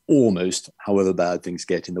 I mean, almost, however bad things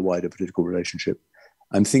get in the wider political relationship.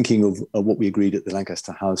 I'm thinking of what we agreed at the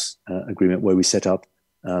Lancaster House agreement, where we set up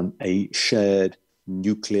a shared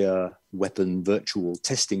nuclear weapon virtual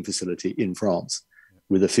testing facility in France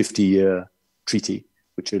with a 50-year treaty,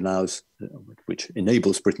 which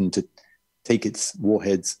enables Britain to take its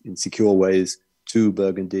warheads in secure ways to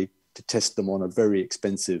Burgundy, to test them on a very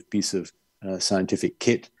expensive piece of scientific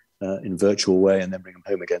kit in virtual way, and then bring them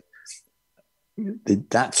home again.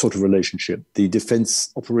 That sort of relationship, the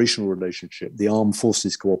defense operational relationship, the armed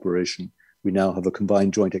forces cooperation, we now have a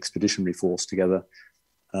combined joint expeditionary force together.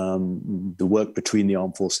 the work between the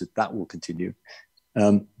armed forces, that will continue.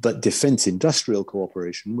 But defense industrial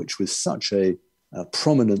cooperation, which was such a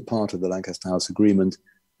prominent part of the Lancaster House Agreement,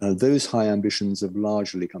 those high ambitions have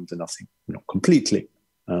largely come to nothing. Not completely.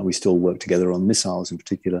 We still work together on missiles in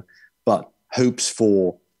particular, but hopes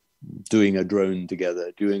for doing a drone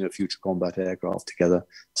together, doing a future combat aircraft together,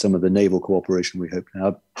 some of the naval cooperation we hope to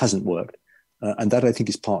have hasn't worked. And that, I think,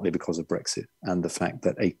 is partly because of Brexit and the fact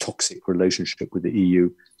that a toxic relationship with the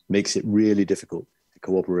EU makes it really difficult to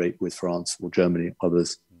cooperate with France or Germany,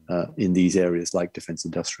 others in these areas like defense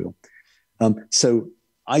industrial. So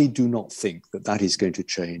I do not think that that is going to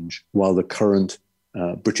change while the current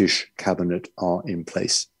British cabinet are in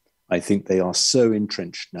place. I think they are so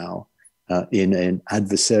entrenched now in an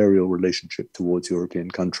adversarial relationship towards European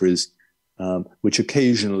countries, which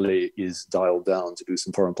occasionally is dialed down to do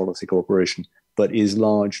some foreign policy cooperation, but is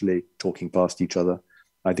largely talking past each other.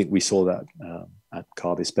 I think we saw that at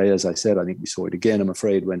Carvis Bay, as I said. I think we saw it again, I'm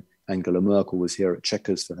afraid, when Angela Merkel was here at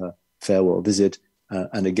Chequers for her farewell visit.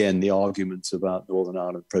 And again, the arguments about Northern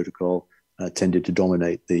Ireland Protocol tended to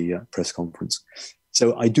dominate the press conference.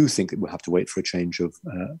 So I do think that we'll have to wait for a change of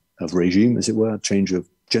regime, as it were, a change of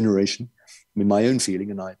generation. I mean, my own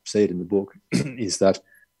feeling, and I say it in the book, is that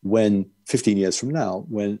when 15 years from now,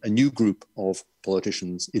 when a new group of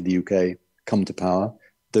politicians in the UK come to power,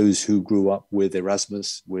 those who grew up with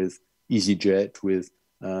Erasmus, with EasyJet, with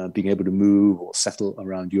being able to move or settle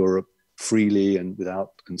around Europe freely and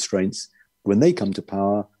without constraints, when they come to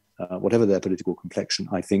power, whatever their political complexion,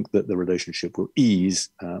 I think that the relationship will ease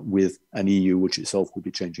with an EU, which itself will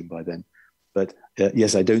be changing by then. But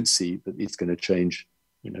yes, I don't see that it's going to change,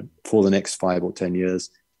 for the next 5 or 10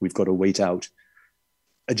 years. We've got to wait out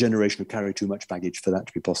a generation who carry too much baggage for that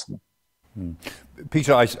to be possible.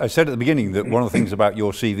 Peter, I said at the beginning that one of the things about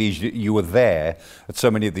your CV is you were there at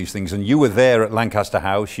so many of these things, and you were there at Lancaster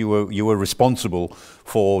House. You were responsible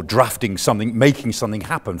for drafting something, making something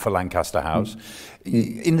happen for Lancaster House.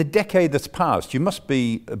 In the decade that's passed, you must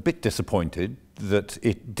be a bit disappointed that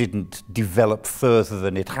it didn't develop further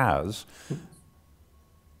than it has.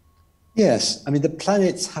 Yes, I mean, the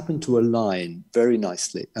planets happen to align very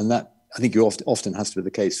nicely, and that, I think, often has to be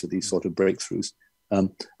the case for these sort of breakthroughs.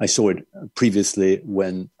 I saw it previously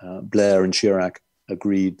when Blair and Chirac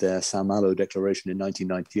agreed their Saint-Malo Declaration in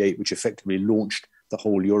 1998, which effectively launched the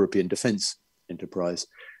whole European defence enterprise.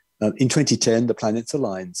 In 2010, the planets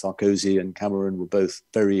aligned. Sarkozy and Cameron were both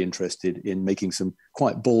very interested in making some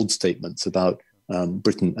quite bold statements about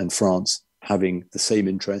Britain and France having the same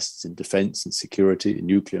interests in defence and security, in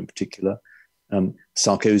nuclear in particular.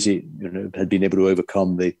 Sarkozy had been able to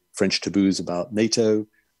overcome the French taboos about NATO.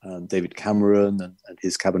 David Cameron and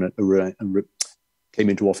his cabinet came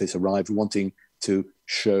into office, arrived wanting to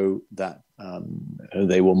show that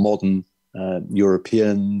they were modern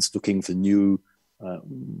Europeans looking for new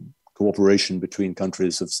cooperation between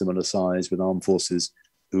countries of similar size with armed forces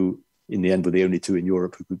who, in the end, were the only two in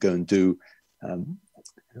Europe who could go and do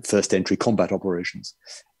first entry combat operations.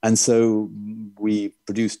 And so we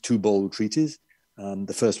produced 2 bold treaties.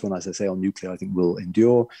 The first one, as I say, on nuclear, I think will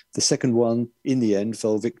endure. The second one, in the end,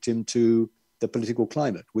 fell victim to the political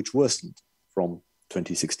climate, which worsened from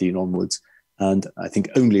 2016 onwards. And I think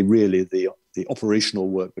only really the operational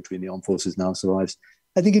work between the armed forces now survives.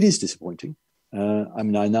 I think it is disappointing. I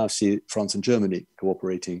mean, I now see France and Germany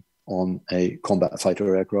cooperating on a combat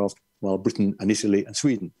fighter aircraft, while Britain and Italy and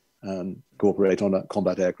Sweden cooperate on a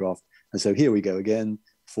combat aircraft. And so here we go again.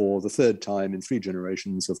 For the third time in 3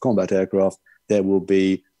 generations of combat aircraft, there will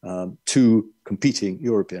be 2 competing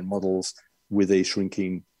European models with a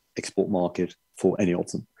shrinking export market for any of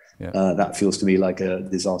them. Yeah. That feels to me like a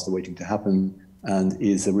disaster waiting to happen, and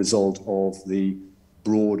is a result of the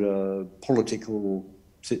broader political,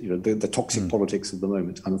 the toxic politics of the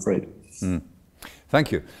moment, I'm afraid.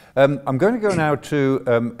 Thank you. I'm going to go now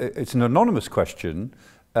to, it's an anonymous question,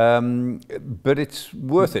 but it's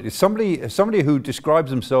worth it. It's somebody who describes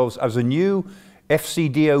themselves as a new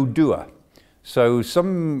FCDO doer. So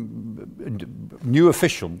some new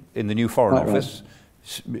official in the new Foreign Office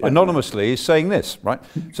anonymously is saying this, right?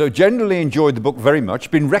 So generally enjoyed the book very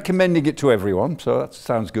much, been recommending it to everyone, so that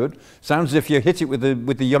sounds good. Sounds as if you hit it with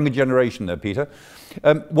the younger generation there, Peter.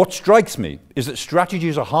 What strikes me is that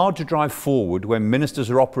strategies are hard to drive forward when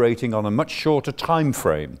ministers are operating on a much shorter time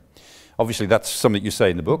frame. Obviously, that's something you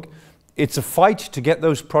say in the book. It's a fight to get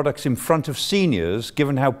those products in front of seniors,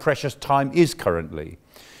 given how precious time is currently.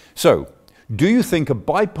 So, do you think a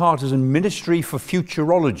bipartisan ministry for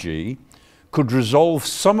futurology could resolve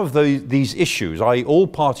some of these issues, i.e. all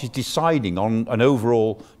parties deciding on an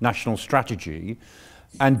overall national strategy,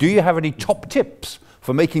 And do you have any top tips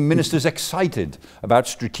for making ministers excited about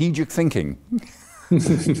strategic thinking?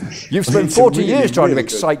 You've spent 40 years trying to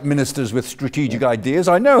excite ministers with strategic ideas,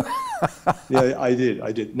 I know. Yeah, I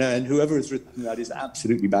did. No, and whoever has written that is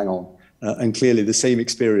absolutely bang on. And clearly the same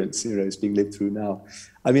experience, is being lived through now.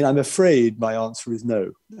 I mean, I'm afraid my answer is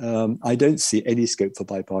no. I don't see any scope for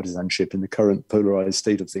bipartisanship in the current polarized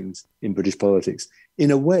state of things in British politics.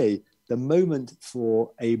 In a way, the moment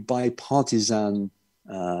for a bipartisan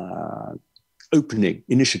opening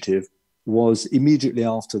initiative was immediately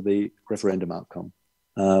after the referendum outcome,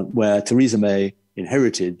 where Theresa May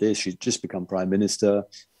inherited this. She'd just become prime minister.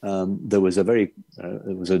 There was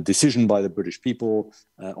a decision by the British people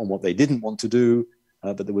on what they didn't want to do,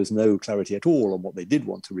 but there was no clarity at all on what they did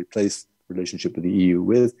want to replace the relationship with the EU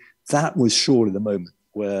with. That was surely the moment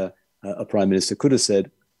where a prime minister could have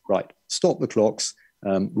said, right, stop the clocks.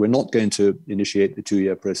 We're not going to initiate the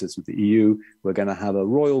 2-year process with the EU. We're going to have a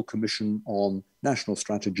royal commission on national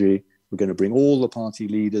strategy. We're going to bring all the party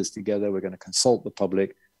leaders together. We're going to consult the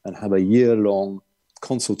public and have a year-long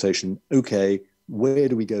consultation. Okay, where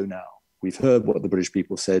do we go now? We've heard what the British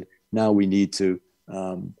people said. Now we need to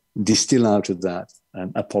distill out of that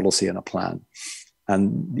a policy and a plan.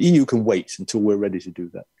 And the EU can wait until we're ready to do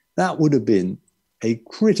that. That would have been a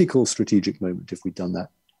critical strategic moment if we'd done that.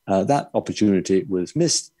 That opportunity was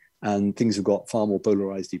missed, and things have got far more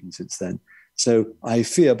polarized even since then. So I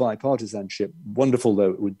fear bipartisanship, wonderful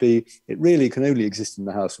though it would be, it really can only exist in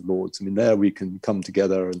the House of Lords. I mean, there we can come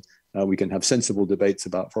together and we can have sensible debates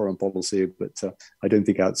about foreign policy, but I don't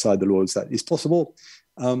think outside the Lords that is possible.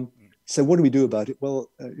 So what do we do about it?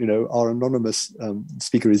 Well, our anonymous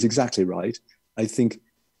speaker is exactly right. I think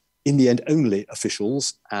in the end, only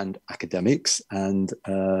officials and academics and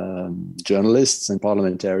journalists and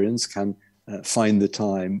parliamentarians can find the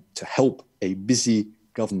time to help a busy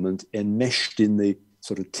government enmeshed in the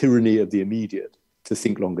sort of tyranny of the immediate to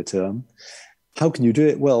think longer term. How can you do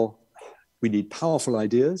it? Well, we need powerful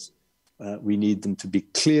ideas. We need them to be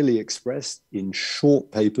clearly expressed in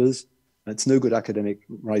short papers. It's no good academic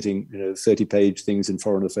writing 30-page things in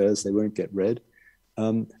foreign affairs. They won't get read.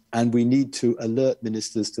 And we need to alert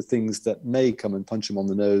ministers to things that may come and punch them on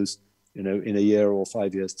the nose, in a year or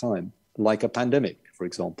 5 years' time, like a pandemic, for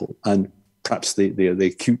example. And perhaps the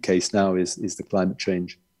acute case now is the climate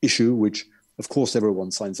change issue, which, of course,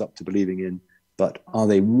 everyone signs up to believing in. But are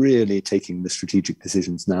they really taking the strategic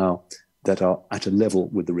decisions now that are at a level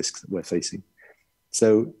with the risks that we're facing?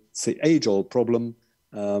 So it's the age-old problem.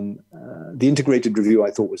 The integrated review,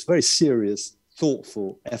 I thought, was a very serious,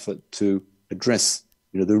 thoughtful effort to address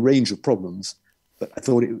the range of problems, but I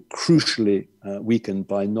thought it crucially weakened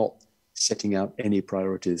by not setting out any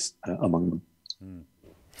priorities among them.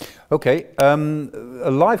 Okay,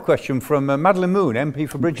 a live question from Madeleine Moon, MP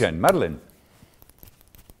for Bridgend. Madeleine.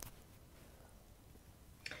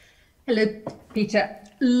 Hello, Peter.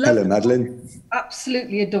 Hello, Madeleine.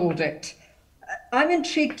 Absolutely adored it. I'm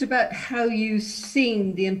intrigued about how you've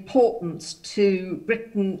seen the importance to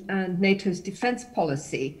Britain and NATO's defence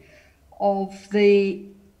policy of the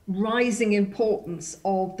rising importance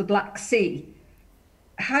of the Black Sea.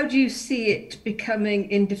 How do you see it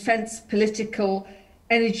becoming in defence, political,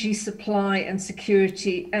 energy supply and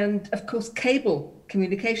security, and of course cable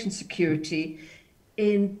communication security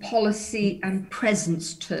in policy and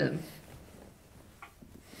presence term?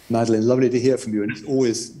 Madeleine, lovely to hear from you, and it's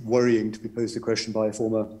always worrying to be posed a question by a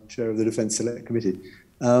former chair of the Defence Select Committee.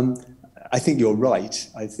 I think you're right.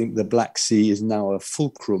 I think the Black Sea is now a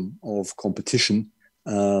fulcrum of competition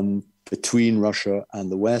between Russia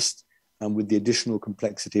and the West, and with the additional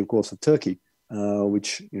complexity, of course, of Turkey,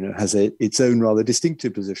 which has its own rather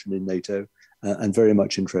distinctive position in NATO and very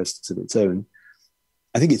much interests of its own.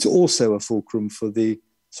 I think it's also a fulcrum for the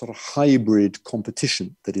sort of hybrid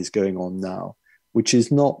competition that is going on now, which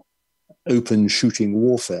is not open shooting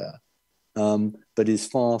warfare, but is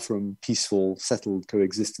far from peaceful, settled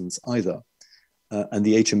coexistence either. And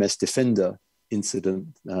the HMS Defender incident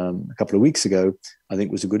a couple of weeks ago, I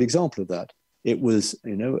think, was a good example of that. It was,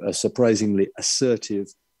 a surprisingly assertive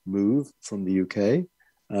move from the UK.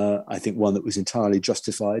 I think one that was entirely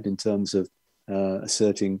justified in terms of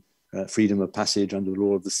asserting freedom of passage under the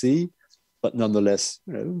law of the sea, but nonetheless,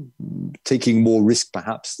 taking more risk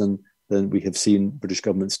perhaps than we have seen British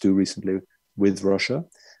governments do recently with Russia,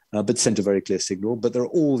 but sent a very clear signal. But there are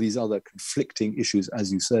all these other conflicting issues,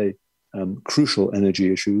 as you say, crucial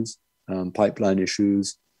energy issues, pipeline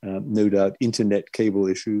issues, no doubt internet cable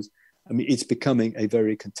issues. I mean, it's becoming a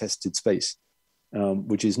very contested space,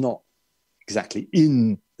 which is not exactly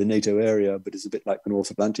in the NATO area, but is a bit like the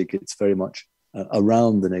North Atlantic. It's very much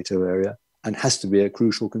around the NATO area and has to be a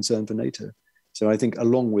crucial concern for NATO. So I think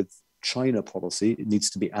along with China policy, it needs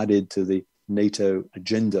to be added to the NATO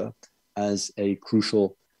agenda as a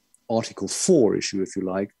crucial Article 4 issue, if you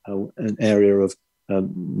like, an area of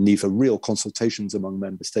need for real consultations among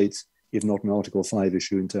member states, if not an Article 5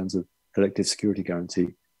 issue in terms of collective security guarantee,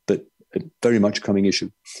 but a very much coming issue.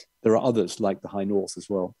 There are others like the High North as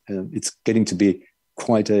well. It's getting to be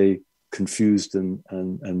quite a confused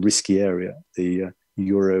and risky area, the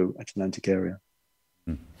Euro-Atlantic area.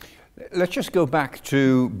 Let's just go back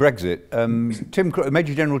to Brexit.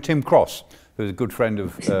 Major General Tim Cross, who's a good friend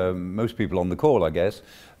of most people on the call, I guess,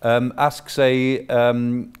 asks wants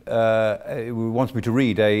me to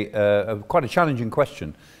read quite a challenging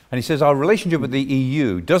question. And he says, our relationship with the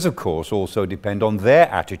EU does, of course, also depend on their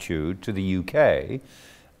attitude to the UK.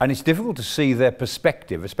 And it's difficult to see their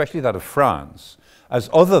perspective, especially that of France, as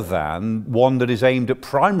other than one that is aimed at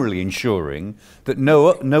primarily ensuring that no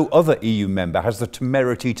other EU member has the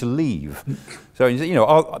temerity to leave. So, you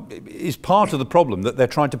know, is part of the problem that they're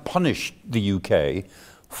trying to punish the UK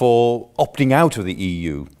for opting out of the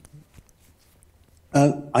EU?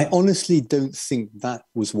 I honestly don't think that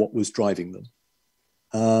was what was driving them.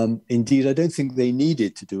 Indeed, I don't think they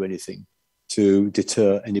needed to do anything to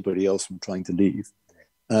deter anybody else from trying to leave.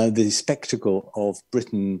 The spectacle of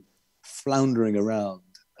Britain floundering around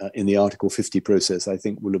in the Article 50 process, I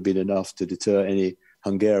think, will have been enough to deter any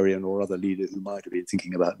Hungarian or other leader who might have been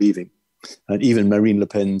thinking about leaving. And even Marine Le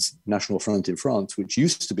Pen's National Front in France, which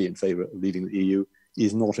used to be in favour of leaving the EU,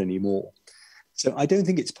 is not anymore. So I don't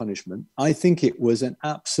think it's punishment. I think it was an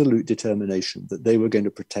absolute determination that they were going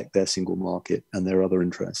to protect their single market and their other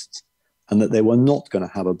interests, and that they were not going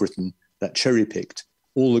to have a Britain that cherry-picked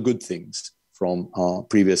all the good things from our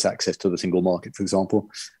previous access to the single market, for example,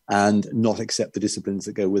 and not accept the disciplines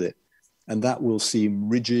that go with it. And that will seem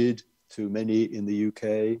rigid to many in the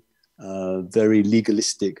UK, very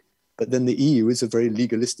legalistic. But then the EU is a very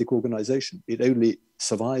legalistic organization. It only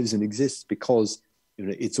survives and exists because, you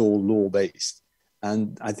know, it's all law-based.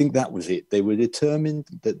 And I think that was it. They were determined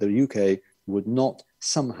that the UK would not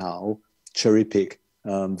somehow cherry-pick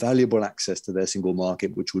valuable access to their single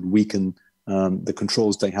market, which would weaken the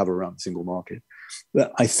controls they have around the single market.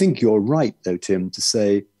 But I think you're right, though, Tim, to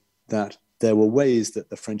say that there were ways that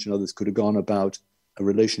the French and others could have gone about a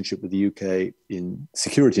relationship with the UK in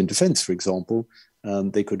security and defence, for example.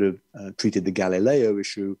 They could have treated the Galileo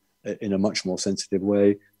issue in a much more sensitive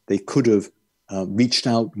way. They could have reached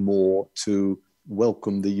out more to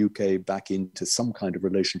welcome the UK back into some kind of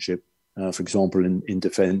relationship, for example, in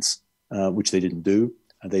defence, which they didn't do.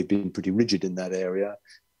 They've been pretty rigid in that area.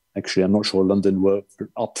 Actually, I'm not sure London were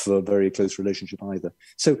up for a very close relationship either.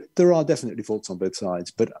 So there are definitely faults on both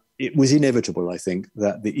sides, but it was inevitable, I think,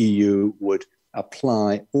 that the EU would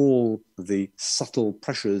apply all the subtle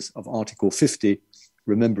pressures of Article 50,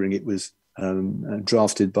 remembering it was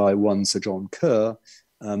drafted by one Sir John Kerr,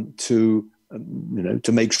 to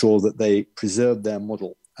make sure that they preserved their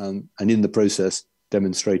model and in the process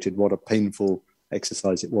demonstrated what a painful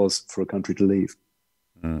exercise it was for a country to leave.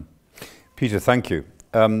 Peter, thank you.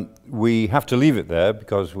 We have to leave it there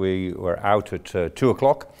because we were out at 2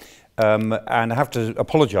 o'clock. And I have to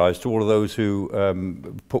apologise to all of those who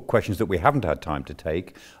put questions that we haven't had time to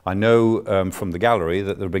take. I know from the gallery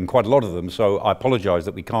that there have been quite a lot of them, so I apologise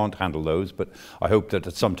that we can't handle those, but I hope that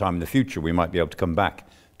at some time in the future we might be able to come back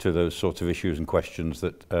to those sorts of issues and questions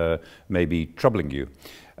that may be troubling you.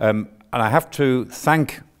 And I have to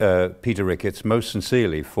thank Peter Ricketts most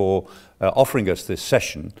sincerely for offering us this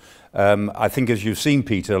session. I think, as you've seen,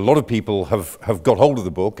 Peter, a lot of people have got hold of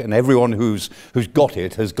the book, and everyone who's got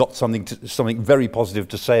it has got something very positive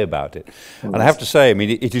to say about it. And I have to say, I mean,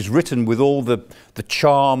 it is written with all the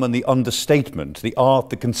charm and the understatement, the art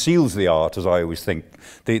that conceals the art, as I always think,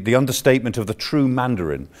 the understatement of the true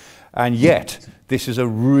Mandarin. And yet, this is a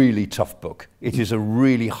really tough book. It is a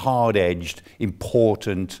really hard-edged,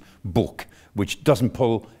 important book, which doesn't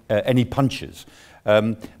pull any punches.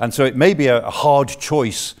 And so it may be a hard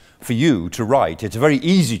choice for you to write. It's a very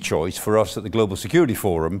easy choice for us at the Global Security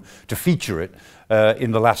Forum to feature it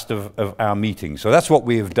in the last of our meetings. So that's what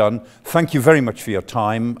we have done. Thank you very much for your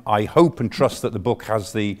time. I hope and trust that the book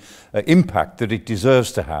has the impact that it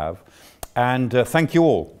deserves to have. And thank you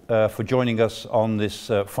all for joining us on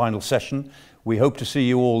this final session. We hope to see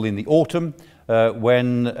you all in the autumn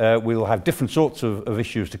when we'll have different sorts of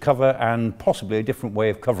issues to cover and possibly a different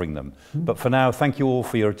way of covering them. But for now, thank you all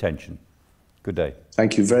for your attention. Good day.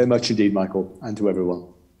 Thank you very much indeed, Michael, and to everyone.